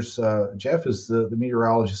others, Jeff is the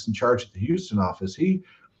meteorologist in charge at the Houston office. He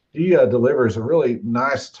delivers a really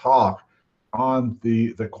nice talk on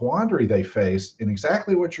the quandary they face and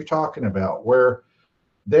exactly what you're talking about, where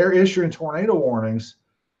they're issuing tornado warnings,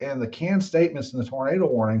 and the canned statements in the tornado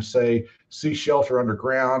warning say, see shelter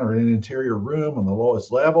underground or in an interior room on the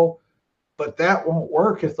lowest level. But that won't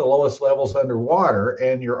work if the lowest level's underwater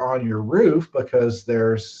and you're on your roof because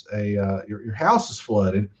there's your house is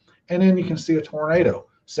flooded, and then you can see a tornado.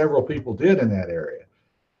 Several people did in that area.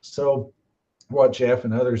 So what Jeff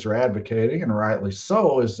and others are advocating, and rightly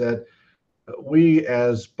so, is that we,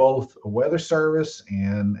 as both a weather service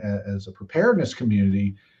and as a preparedness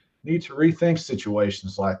community, need to rethink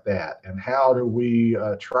situations like that. And how do we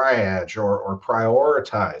triage or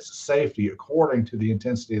prioritize safety according to the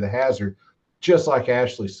intensity of the hazard, just like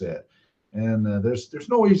Ashley said. And there's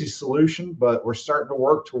no easy solution, but we're starting to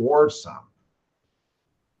work towards some.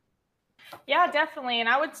 Yeah, definitely. And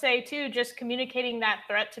I would say, too, just communicating that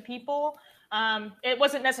threat to people. It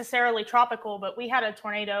wasn't necessarily tropical, but we had a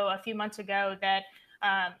tornado a few months ago that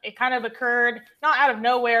it kind of occurred, not out of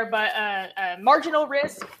nowhere, but a marginal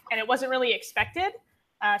risk, and it wasn't really expected.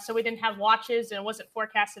 So we didn't have watches, and it wasn't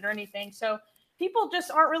forecasted or anything. So people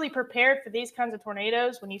just aren't really prepared for these kinds of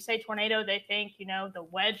tornadoes. When you say tornado, they think, the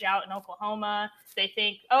wedge out in Oklahoma. They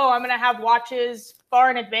think, oh, I'm going to have watches far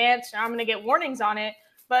in advance, and I'm going to get warnings on it.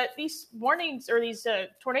 But these warnings or these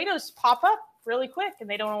tornadoes pop up really quick, and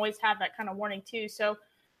they don't always have that kind of warning too. So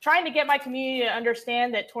trying to get my community to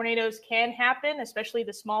understand that tornadoes can happen, especially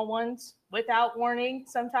the small ones, without warning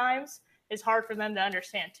sometimes, is hard for them to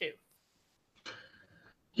understand too.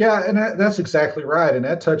 Yeah, and that's exactly right. And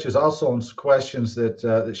that touches also on some questions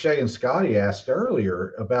that Shay and Scotty asked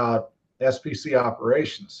earlier about SPC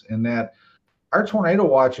operations, and that our tornado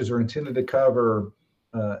watches are intended to cover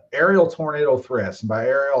aerial tornado threats. And by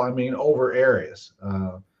aerial, I mean over areas,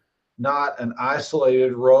 not an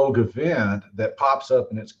isolated rogue event that pops up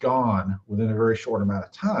and it's gone within a very short amount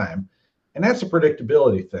of time. And that's a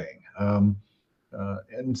predictability thing.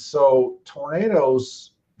 And so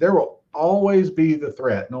tornadoes, there will always be the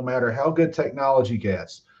threat, no matter how good technology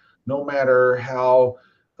gets, no matter how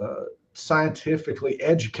scientifically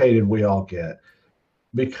educated we all get.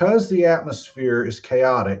 Because the atmosphere is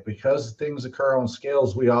chaotic, because things occur on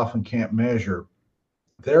scales we often can't measure,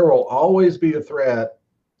 there will always be a threat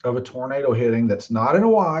of a tornado hitting that's not in a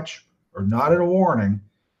watch or not in a warning.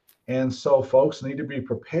 And so folks need to be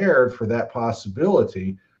prepared for that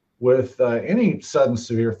possibility with any sudden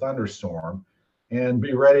severe thunderstorm, and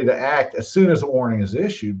be ready to act as soon as a warning is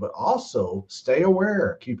issued, but also stay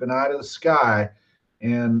aware, keep an eye to the sky,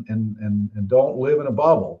 and don't live in a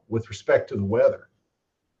bubble with respect to the weather.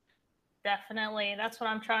 Definitely. That's what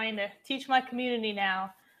I'm trying to teach my community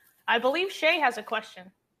now. I believe Shay has a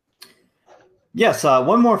question. Yes,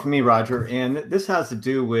 one more for me, Roger, and this has to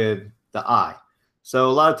do with the eye. So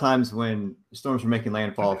a lot of times when storms are making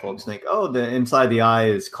landfall, folks think, oh, the inside the eye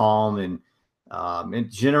is calm, and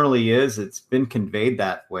it generally is. It's been conveyed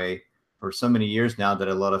that way for so many years now that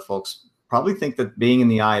a lot of folks probably think that being in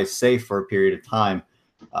the eye is safe for a period of time.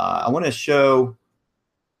 I want to show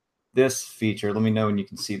this feature. Let me know when you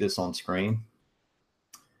can see this on screen.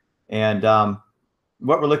 And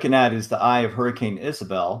what we're looking at is the eye of Hurricane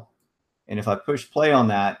Isabel. And if I push play on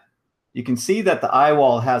that, you can see that the eye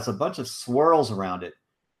wall has a bunch of swirls around it.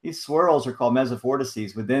 These swirls are called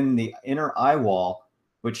mesovortices within the inner eye wall,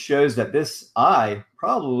 which shows that this eye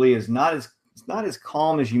probably is not as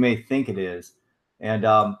calm as you may think it is. And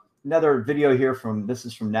another video here this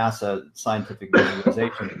is from NASA Scientific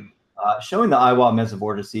Visualization, showing the eye wall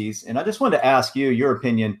mesovortices. And I just wanted to ask you your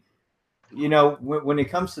opinion. You know, when it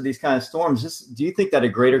comes to these kind of storms, do you think that a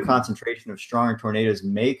greater concentration of stronger tornadoes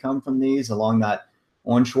may come from these along that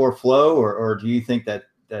onshore flow, or do you think that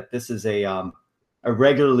this is a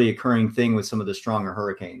regularly occurring thing with some of the stronger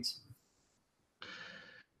hurricanes?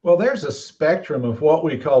 Well, there's a spectrum of what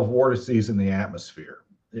we call vortices in the atmosphere.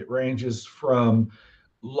 It ranges from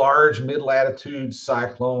large mid-latitude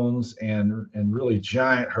cyclones and really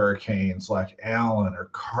giant hurricanes like Allen or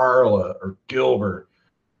Carla or Gilbert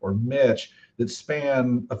or Mitch that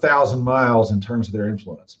span 1,000 miles in terms of their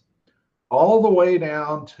influence, all the way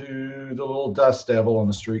down to the little dust devil on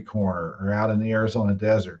the street corner or out in the Arizona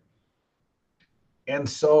desert. And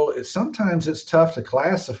so sometimes it's tough to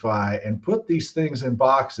classify and put these things in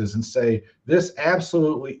boxes and say, this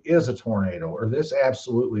absolutely is a tornado or this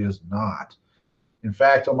absolutely is not. In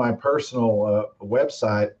fact, on my personal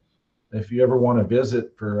website, if you ever want to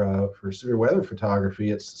visit for severe weather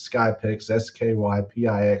photography, it's Skypix,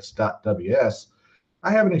 SKYPIX.ws.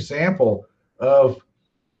 I have an example of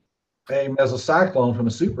a mesocyclone from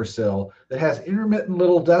a supercell that has intermittent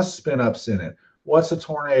little dust spin-ups in it. What's a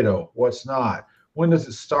tornado? What's not? When does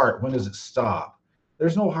it start? When does it stop?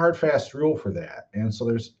 There's no hard, fast rule for that. And so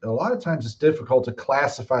there's a lot of times it's difficult to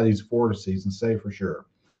classify these vortices and say for sure.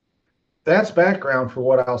 That's background for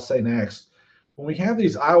what I'll say next. When we have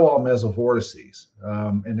these eye wall mesovortices,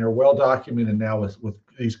 and they're well documented now with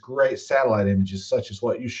these great satellite images, such as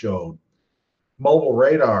what you showed, mobile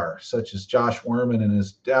radar, such as Josh Werman and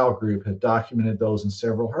his Dow group have documented those in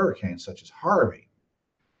several hurricanes, such as Harvey.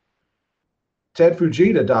 Ted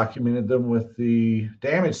Fujita documented them with the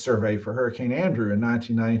damage survey for Hurricane Andrew in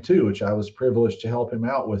 1992, which I was privileged to help him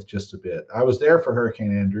out with just a bit. I was there for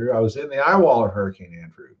Hurricane Andrew. I was in the eye wall of Hurricane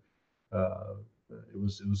Andrew.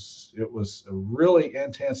 It was a really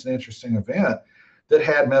intense and interesting event that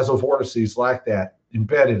had mesovortices like that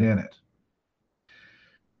embedded in it.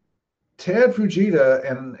 Ted Fujita,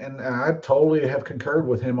 and I totally have concurred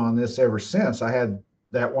with him on this ever since. I had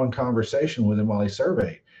that one conversation with him while he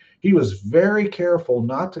surveyed. He was very careful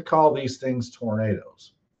not to call these things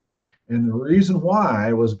tornadoes. And the reason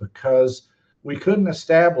why was because we couldn't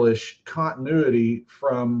establish continuity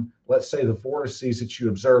from, let's say, the vortices that you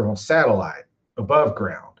observe on satellite above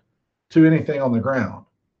ground to anything on the ground.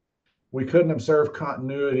 We couldn't observe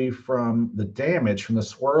continuity from the damage, from the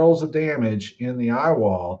swirls of damage in the eye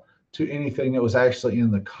wall to anything that was actually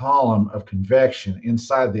in the column of convection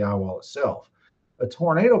inside the eye wall itself. A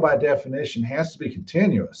tornado, by definition, has to be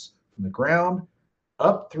continuous from the ground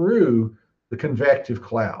up through the convective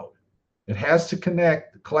cloud. It has to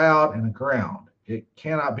connect the cloud and the ground. It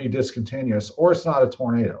cannot be discontinuous, or it's not a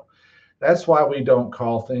tornado. That's why we don't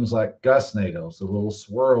call things like gustnadoes, the little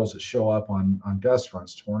swirls that show up on gust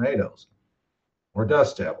fronts, tornadoes or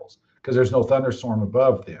dust devils, because there's no thunderstorm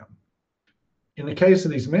above them. In the case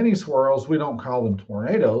of these mini swirls, we don't call them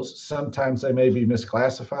tornadoes. Sometimes they may be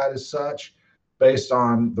misclassified as such based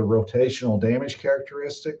on the rotational damage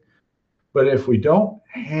characteristic. But if we don't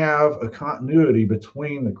have a continuity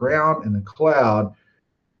between the ground and the cloud,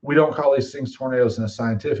 we don't call these things tornadoes in a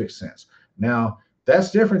scientific sense. Now,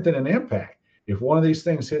 that's different than an impact. If one of these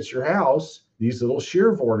things hits your house, these little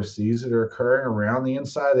shear vortices that are occurring around the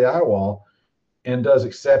inside of the eye wall and does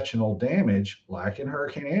exceptional damage, like in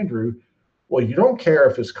Hurricane Andrew, well, you don't care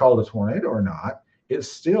if it's called a tornado or not.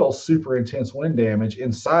 It's still super intense wind damage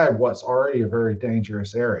inside what's already a very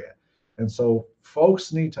dangerous area. And so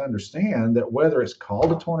folks need to understand that whether it's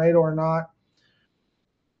called a tornado or not,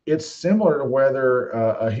 it's similar to whether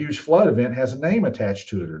a huge flood event has a name attached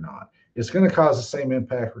to it or not. It's going to cause the same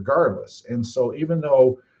impact regardless. And so even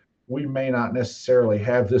though we may not necessarily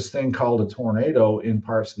have this thing called a tornado in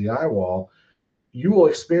parts of the eye wall, you will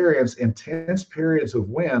experience intense periods of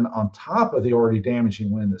wind on top of the already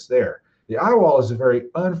damaging wind that's there. The eye wall is a very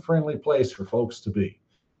unfriendly place for folks to be.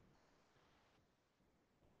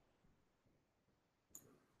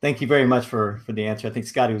 Thank you very much for the answer. I think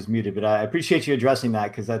Scotty was muted, but I appreciate you addressing that,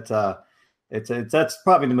 because that's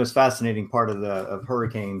probably the most fascinating part of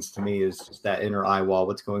hurricanes to me, is just that inner eye wall,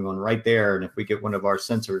 what's going on right there. And if we get one of our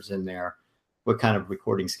sensors in there, what kind of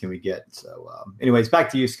recordings can we get? So anyways, back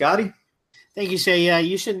to you, Scotty. Thank you, Shay. Yeah,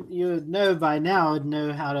 you would know by now, I'd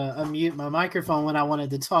know how to unmute my microphone when I wanted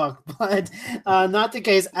to talk, but not the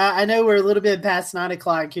case. I know we're a little bit past 9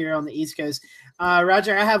 o'clock here on the East Coast.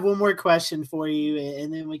 Roger, I have one more question for you,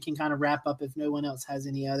 and then we can kind of wrap up if no one else has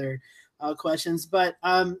any other questions. But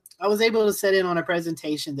I was able to sit in on a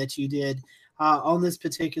presentation that you did on this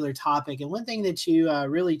particular topic. And one thing that you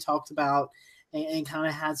really talked about and kind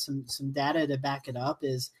of had some data to back it up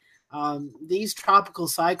is these tropical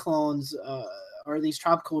cyclones or these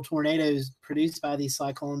tropical tornadoes produced by these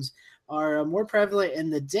cyclones are more prevalent in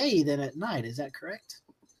the day than at night. Is that correct?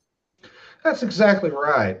 That's exactly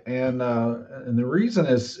right. And the reason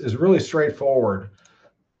is really straightforward.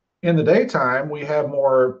 In the daytime, we have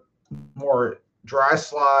more dry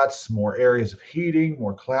slots, more areas of heating,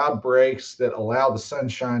 more cloud breaks that allow the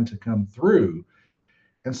sunshine to come through.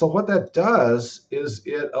 And so what that does is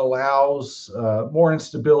it allows more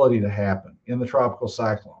instability to happen in the tropical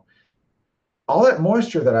cyclone. All that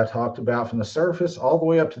moisture that I talked about from the surface all the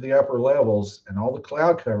way up to the upper levels and all the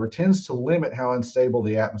cloud cover tends to limit how unstable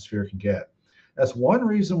the atmosphere can get. That's one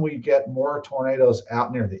reason we get more tornadoes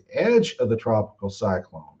out near the edge of the tropical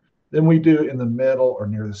cyclone than we do in the middle or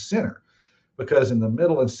near the center. Because in the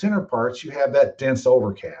middle and center parts, you have that dense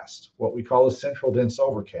overcast, what we call a central dense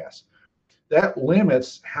overcast. That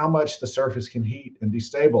limits how much the surface can heat and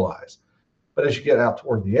destabilize. But as you get out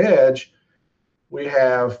toward the edge, we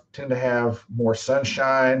tend to have more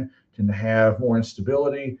sunshine, tend to have more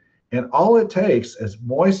instability. And all it takes, as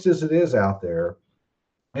moist as it is out there,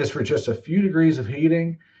 is for just a few degrees of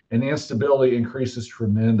heating, and the instability increases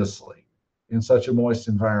tremendously in such a moist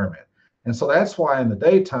environment. And so that's why in the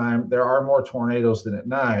daytime, there are more tornadoes than at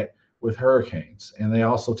night with hurricanes. And they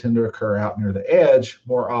also tend to occur out near the edge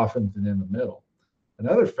more often than in the middle.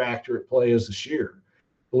 Another factor at play is the shear.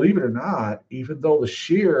 Believe it or not, even though the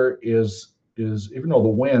shear even though the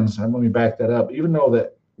winds, and let me back that up, even though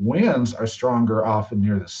that winds are stronger often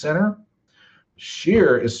near the center,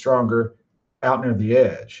 shear is stronger out near the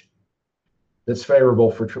edge. That's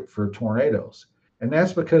favorable for tornadoes. And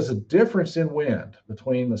that's because the difference in wind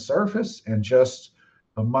between the surface and just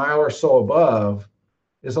a mile or so above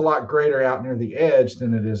is a lot greater out near the edge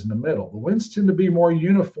than it is in the middle. The winds tend to be more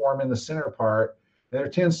uniform in the center part, and there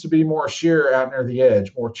tends to be more shear out near the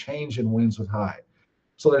edge, more change in winds with height.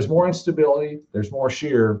 So there's more instability, there's more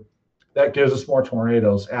shear. That gives us more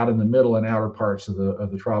tornadoes out in the middle and outer parts of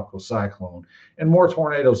the tropical cyclone, and more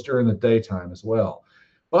tornadoes during the daytime as well.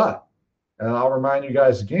 But I'll remind you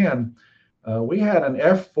guys again, we had an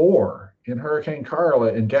F4 in Hurricane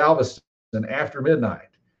Carla in Galveston after midnight.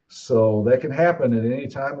 So that can happen at any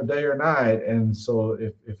time of day or night. And so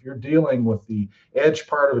if you're dealing with the edge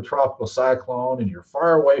part of a tropical cyclone and you're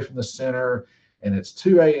far away from the center and it's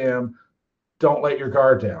 2 a.m., don't let your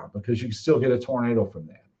guard down, because you can still get a tornado from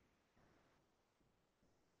that.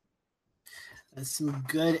 That's some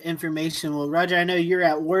good information. Well, Roger, I know you're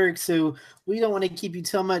at work, so we don't want to keep you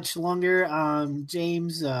too much longer.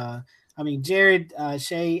 James, I I mean, Jared,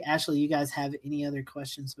 Shay, Ashley, you guys have any other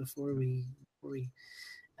questions before we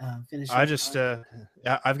finish?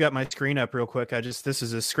 I've got my screen up real quick. This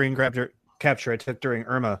is a screen capture I took during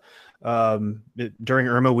Irma. During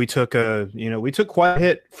Irma, we took quite a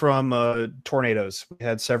hit from tornadoes. We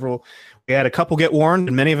had a couple get warned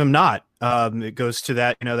and many of them not. It goes to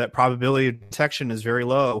that, that probability of detection is very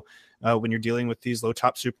low when you're dealing with these low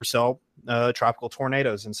top supercell tropical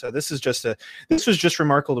tornadoes. And so this was just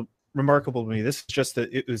remarkable to me. This is just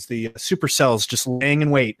it was the supercells just laying in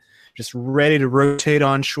wait, just ready to rotate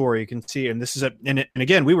on shore. You can see, and this is and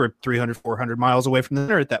again, we were 300, 400 miles away from the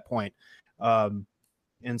center at that point.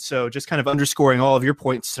 And so just kind of underscoring all of your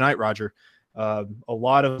points tonight, Roger, a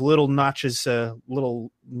lot of little notches in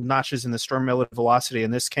the storm relative velocity,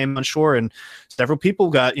 and this came on shore, and several people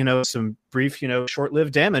got, some brief,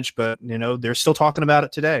 short-lived damage, but, they're still talking about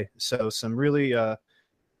it today. So some really,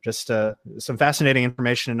 some fascinating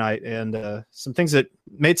information tonight, and some things that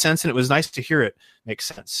made sense, and it was nice to hear it make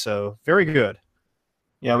sense. So very good.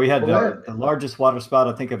 Yeah, we had the largest water spout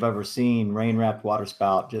I think I've ever seen, rain-wrapped water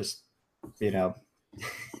spout. Just,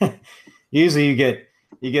 usually you get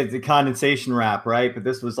the condensation wrap, right? But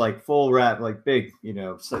this was like full wrap, like big,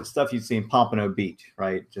 stuff you'd see in Pompano Beach,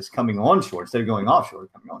 right? Just coming onshore instead of going offshore,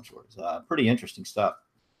 coming onshore. It's pretty interesting stuff.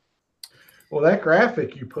 Well, that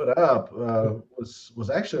graphic you put up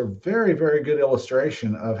was actually a very, very good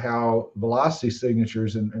illustration of how velocity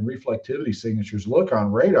signatures and reflectivity signatures look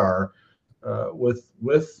on radar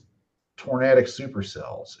with tornadic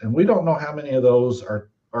supercells. And we don't know how many of those are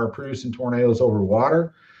producing tornadoes over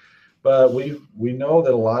water, but we know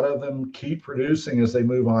that a lot of them keep producing as they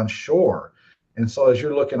move on shore. And so as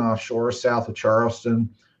you're looking offshore, south of Charleston,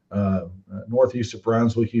 northeast of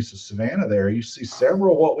Brunswick, east of Savannah there, you see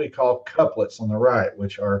several what we call couplets on the right,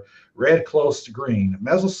 which are red close to green,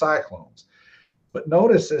 mesocyclones. But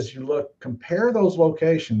notice as you look, compare those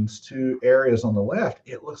locations to areas on the left,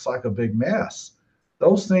 it looks like a big mess.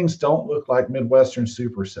 Those things don't look like Midwestern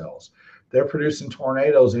supercells. They're producing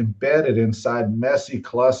tornadoes embedded inside messy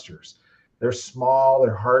clusters. They're small,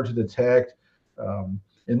 they're hard to detect.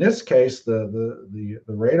 In this case, the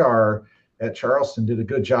radar at Charleston did a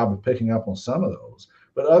good job of picking up on some of those,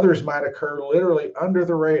 but others might occur literally under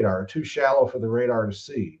the radar, too shallow for the radar to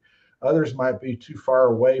see. Others might be too far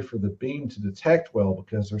away for the beam to detect well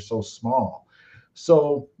because they're so small.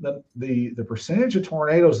 So the percentage of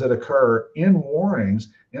tornadoes that occur in warnings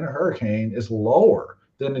in a hurricane is lower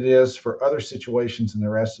than it is for other situations in the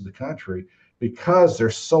rest of the country because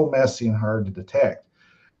they're so messy and hard to detect.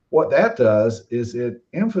 What that does is it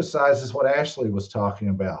emphasizes what Ashley was talking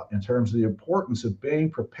about in terms of the importance of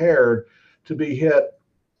being prepared to be hit,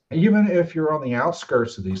 even if you're on the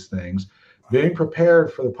outskirts of these things, being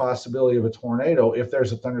prepared for the possibility of a tornado if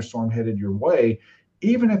there's a thunderstorm headed your way,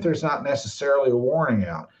 even if there's not necessarily a warning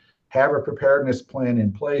out. Have a preparedness plan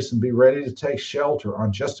in place and be ready to take shelter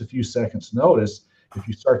on just a few seconds' notice if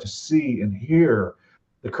you start to see and hear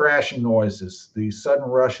the crashing noises, the sudden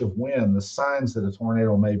rush of wind, the signs that a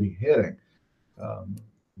tornado may be hitting.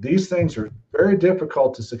 These things are very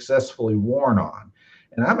difficult to successfully warn on.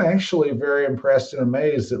 And I'm actually very impressed and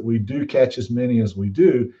amazed that we do catch as many as we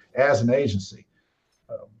do as an agency.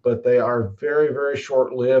 But they are very, very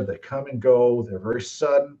short-lived. They come and go. They're very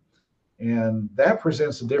sudden. And that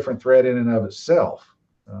presents a different threat in and of itself.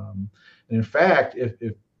 In fact,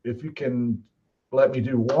 if you can let me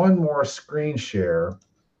do one more screen share.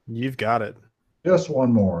 You've got it. Just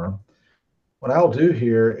one more. What I'll do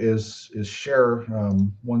here is share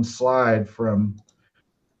one slide from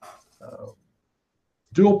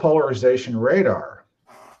dual polarization radar.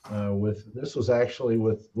 This was actually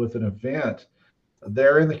with an event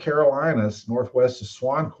there in the Carolinas, northwest of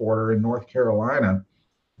Swan Quarter in North Carolina,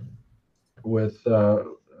 with a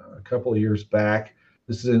couple of years back.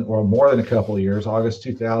 This is more than a couple of years, August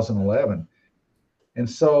 2011. And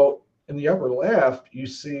so in the upper left, you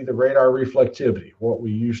see the radar reflectivity, what we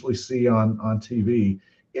usually see on TV.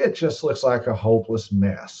 It just looks like a hopeless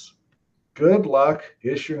mess. Good luck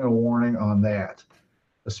issuing a warning on that,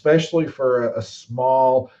 especially for a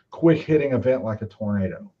small, quick-hitting event like a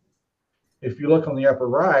tornado. If you look on the upper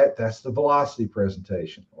right, that's the velocity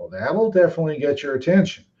presentation. Well, that'll definitely get your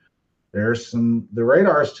attention. The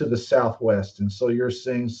radar's to the southwest, and so you're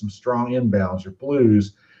seeing some strong inbounds or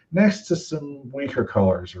blues next to some weaker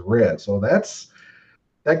colors or red. So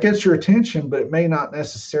that gets your attention, but it may not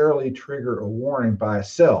necessarily trigger a warning by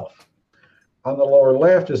itself. On the lower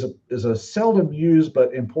left is a seldom used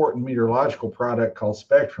but important meteorological product called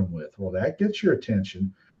spectrum width. Well, that gets your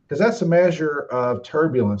attention because that's a measure of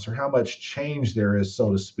turbulence or how much change there is,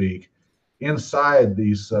 so to speak, inside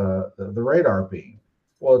the radar beam.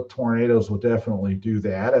 Well, tornadoes will definitely do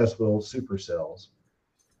that, as will supercells.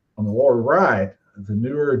 On the lower right, the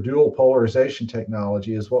newer dual polarization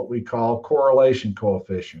technology is what we call correlation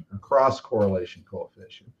coefficient or cross correlation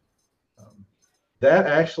coefficient. That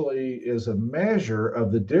actually is a measure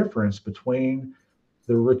of the difference between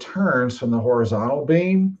the returns from the horizontal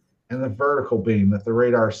beam and the vertical beam that the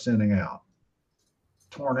radar is sending out.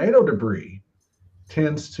 Tornado debris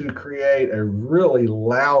tends to create a really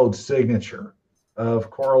loud signature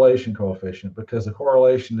of correlation coefficient because the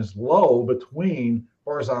correlation is low between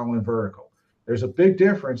horizontal and vertical. There's a big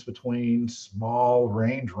difference between small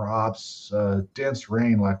raindrops, dense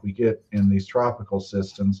rain like we get in these tropical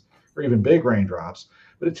systems, or even big raindrops,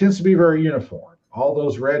 but it tends to be very uniform. All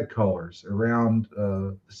those red colors around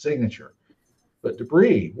the signature. But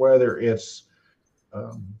debris, whether it's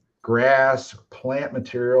grass, plant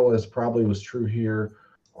material, as probably was true here,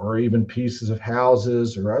 or even pieces of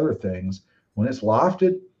houses or other things, when it's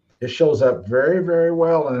lofted, it shows up very, very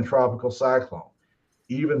well in a tropical cyclone.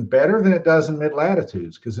 Even better than it does in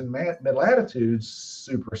mid-latitudes, because in mid-latitudes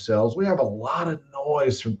supercells, we have a lot of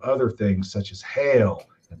noise from other things such as hail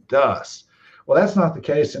and dust. Well, that's not the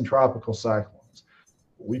case in tropical cyclones.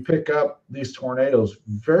 We pick up these tornadoes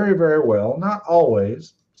very, very well. Not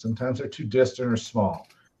always. Sometimes they're too distant or small.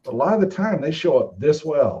 But a lot of the time, they show up this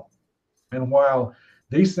well. And while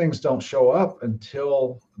these things don't show up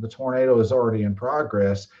until the tornado is already in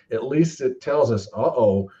progress, at least it tells us,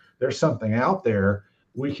 there's something out there.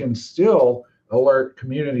 We can still alert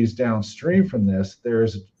communities downstream from this.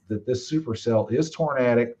 That this supercell is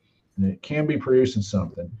tornadic and it can be producing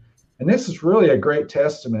something. And this is really a great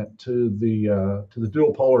testament to the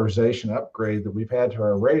dual polarization upgrade that we've had to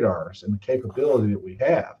our radars and the capability that we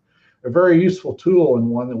have. A very useful tool and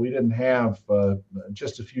one that we didn't have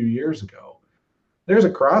just a few years ago. There's a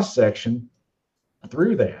cross section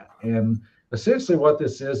through that, and essentially what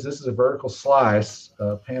this is a vertical slice,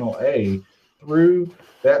 panel A, through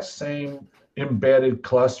that same embedded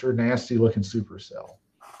cluster, nasty looking supercell.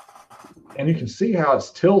 And you can see how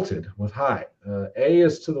it's tilted with height. A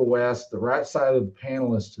is to the west, the right side of the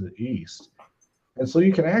panel is to the east. And so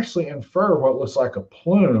you can actually infer what looks like a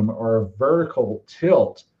plume or a vertical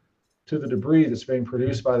tilt to the debris that's being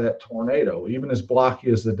produced by that tornado, even as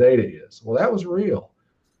blocky as the data is. Well, that was real.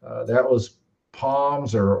 That was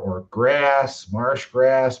palms or grass, marsh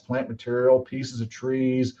grass, plant material, pieces of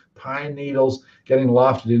trees, pine needles getting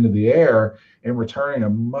lofted into the air and returning a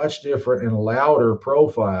much different and louder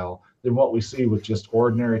profile than what we see with just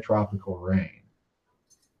ordinary tropical rain.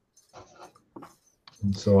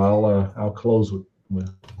 And so I'll close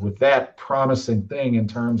with that promising thing in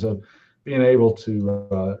terms of being able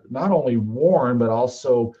to not only warn, but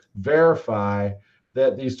also verify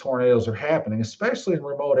that these tornadoes are happening, especially in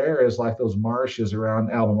remote areas like those marshes around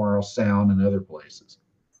Albemarle Sound and other places.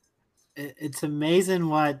 It's amazing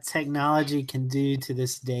what technology can do to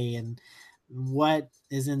this day, and what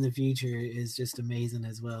is in the future is just amazing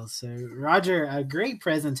as well. So, Roger, a great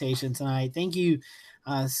presentation tonight. Thank you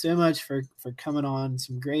so much for coming on.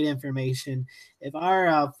 Some great information. If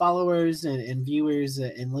our followers and viewers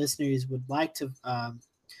and listeners would like to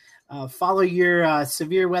follow your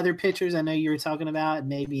severe weather pictures, I know you were talking about, and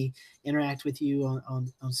maybe interact with you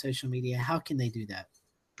on social media, how can they do that?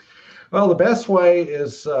 Well, the best way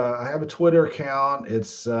is I have a Twitter account.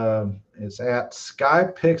 It's at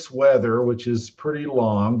SkyPix Weather, which is pretty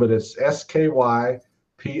long, but it's SKYPIX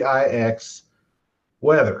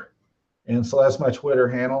Weather. And so that's my Twitter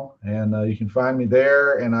handle, and you can find me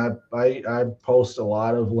there. And I post a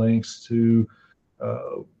lot of links to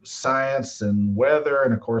science and weather,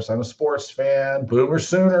 and of course I'm a sports fan, Boomer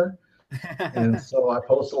Sooner, and so I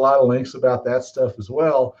post a lot of links about that stuff as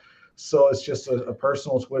well. So it's just a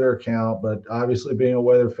personal Twitter account, but obviously being a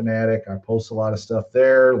weather fanatic, I post a lot of stuff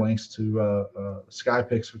there, links to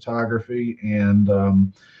SkyPix photography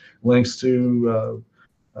and links to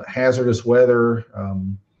hazardous weather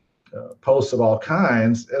posts of all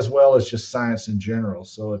kinds, as well as just science in general.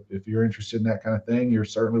 So if you're interested in that kind of thing, you're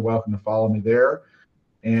certainly welcome to follow me there.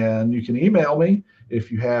 And you can email me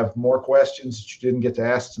if you have more questions that you didn't get to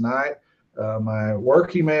ask tonight. My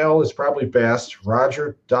work email is probably best,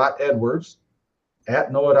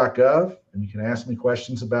 roger.edwards@noaa.gov, and you can ask me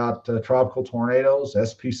questions about tropical tornadoes,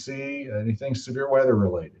 SPC, anything severe weather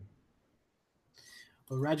related.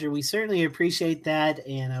 Well, Roger, we certainly appreciate that,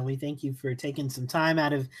 and we thank you for taking some time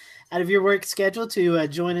out of your work schedule to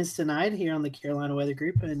join us tonight here on the Carolina Weather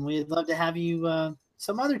Group, and we'd love to have you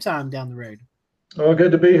some other time down the road. Well,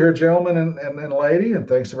 good to be here, gentlemen and lady, and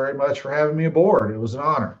thanks very much for having me aboard. It was an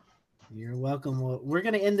honor. You're welcome. Well, we're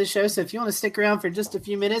going to end the show, so if you want to stick around for just a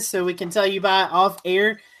few minutes so we can tell you about off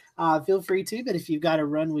air feel free to. But if you've got to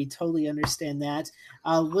run, we totally understand that.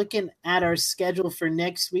 Looking at our schedule for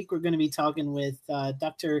next week, we're going to be talking with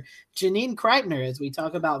Dr. Janine Kreitner as we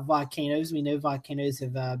talk about volcanoes. We know volcanoes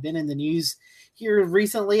have been in the news here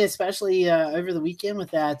recently, especially over the weekend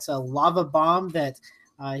with that lava bomb that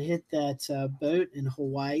hit that boat in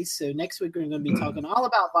Hawaii. So next week, we're going to be talking all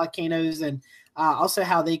about volcanoes and also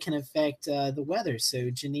how they can affect the weather. So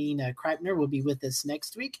Janine Kreitner will be with us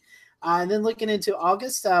next week. And then looking into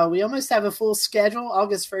August, we almost have a full schedule.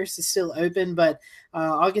 August 1st is still open, but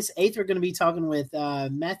August 8th, we're going to be talking with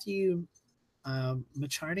Matthew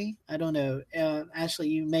Macharney. I don't know. Ashley,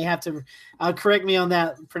 you may have to correct me on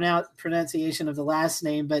that pronunciation of the last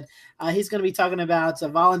name, but he's going to be talking about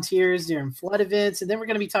volunteers during flood events. And then we're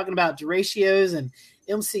going to be talking about derechos and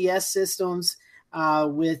MCS systems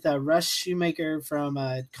with Russ Shoemaker from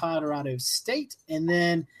Colorado State. And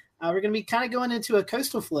then we're going to be kind of going into a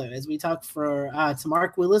coastal flow as we talk to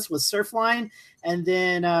Mark Willis with Surfline, and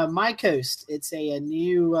then My Coast. It's a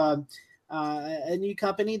new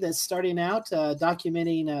company that's starting out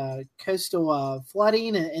documenting coastal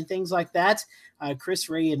flooding and things like that. Chris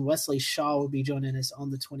Ray and Wesley Shaw will be joining us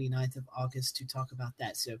on the 29th of August to talk about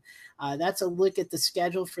that. So that's a look at the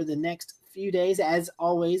schedule for the next few days. As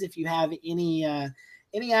always, if you have any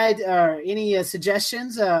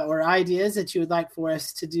suggestions or ideas that you would like for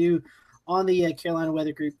us to do on the Carolina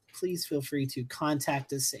Weather Group, please feel free to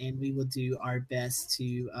contact us, and we will do our best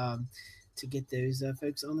to get those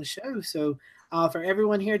folks on the show. So for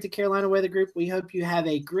everyone here at the Carolina Weather Group, we hope you have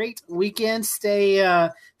a great weekend. Stay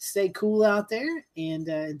cool out there, and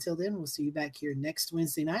until then, we'll see you back here next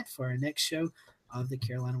Wednesday night for our next show of the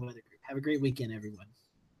Carolina Weather Group. Have a great weekend, everyone.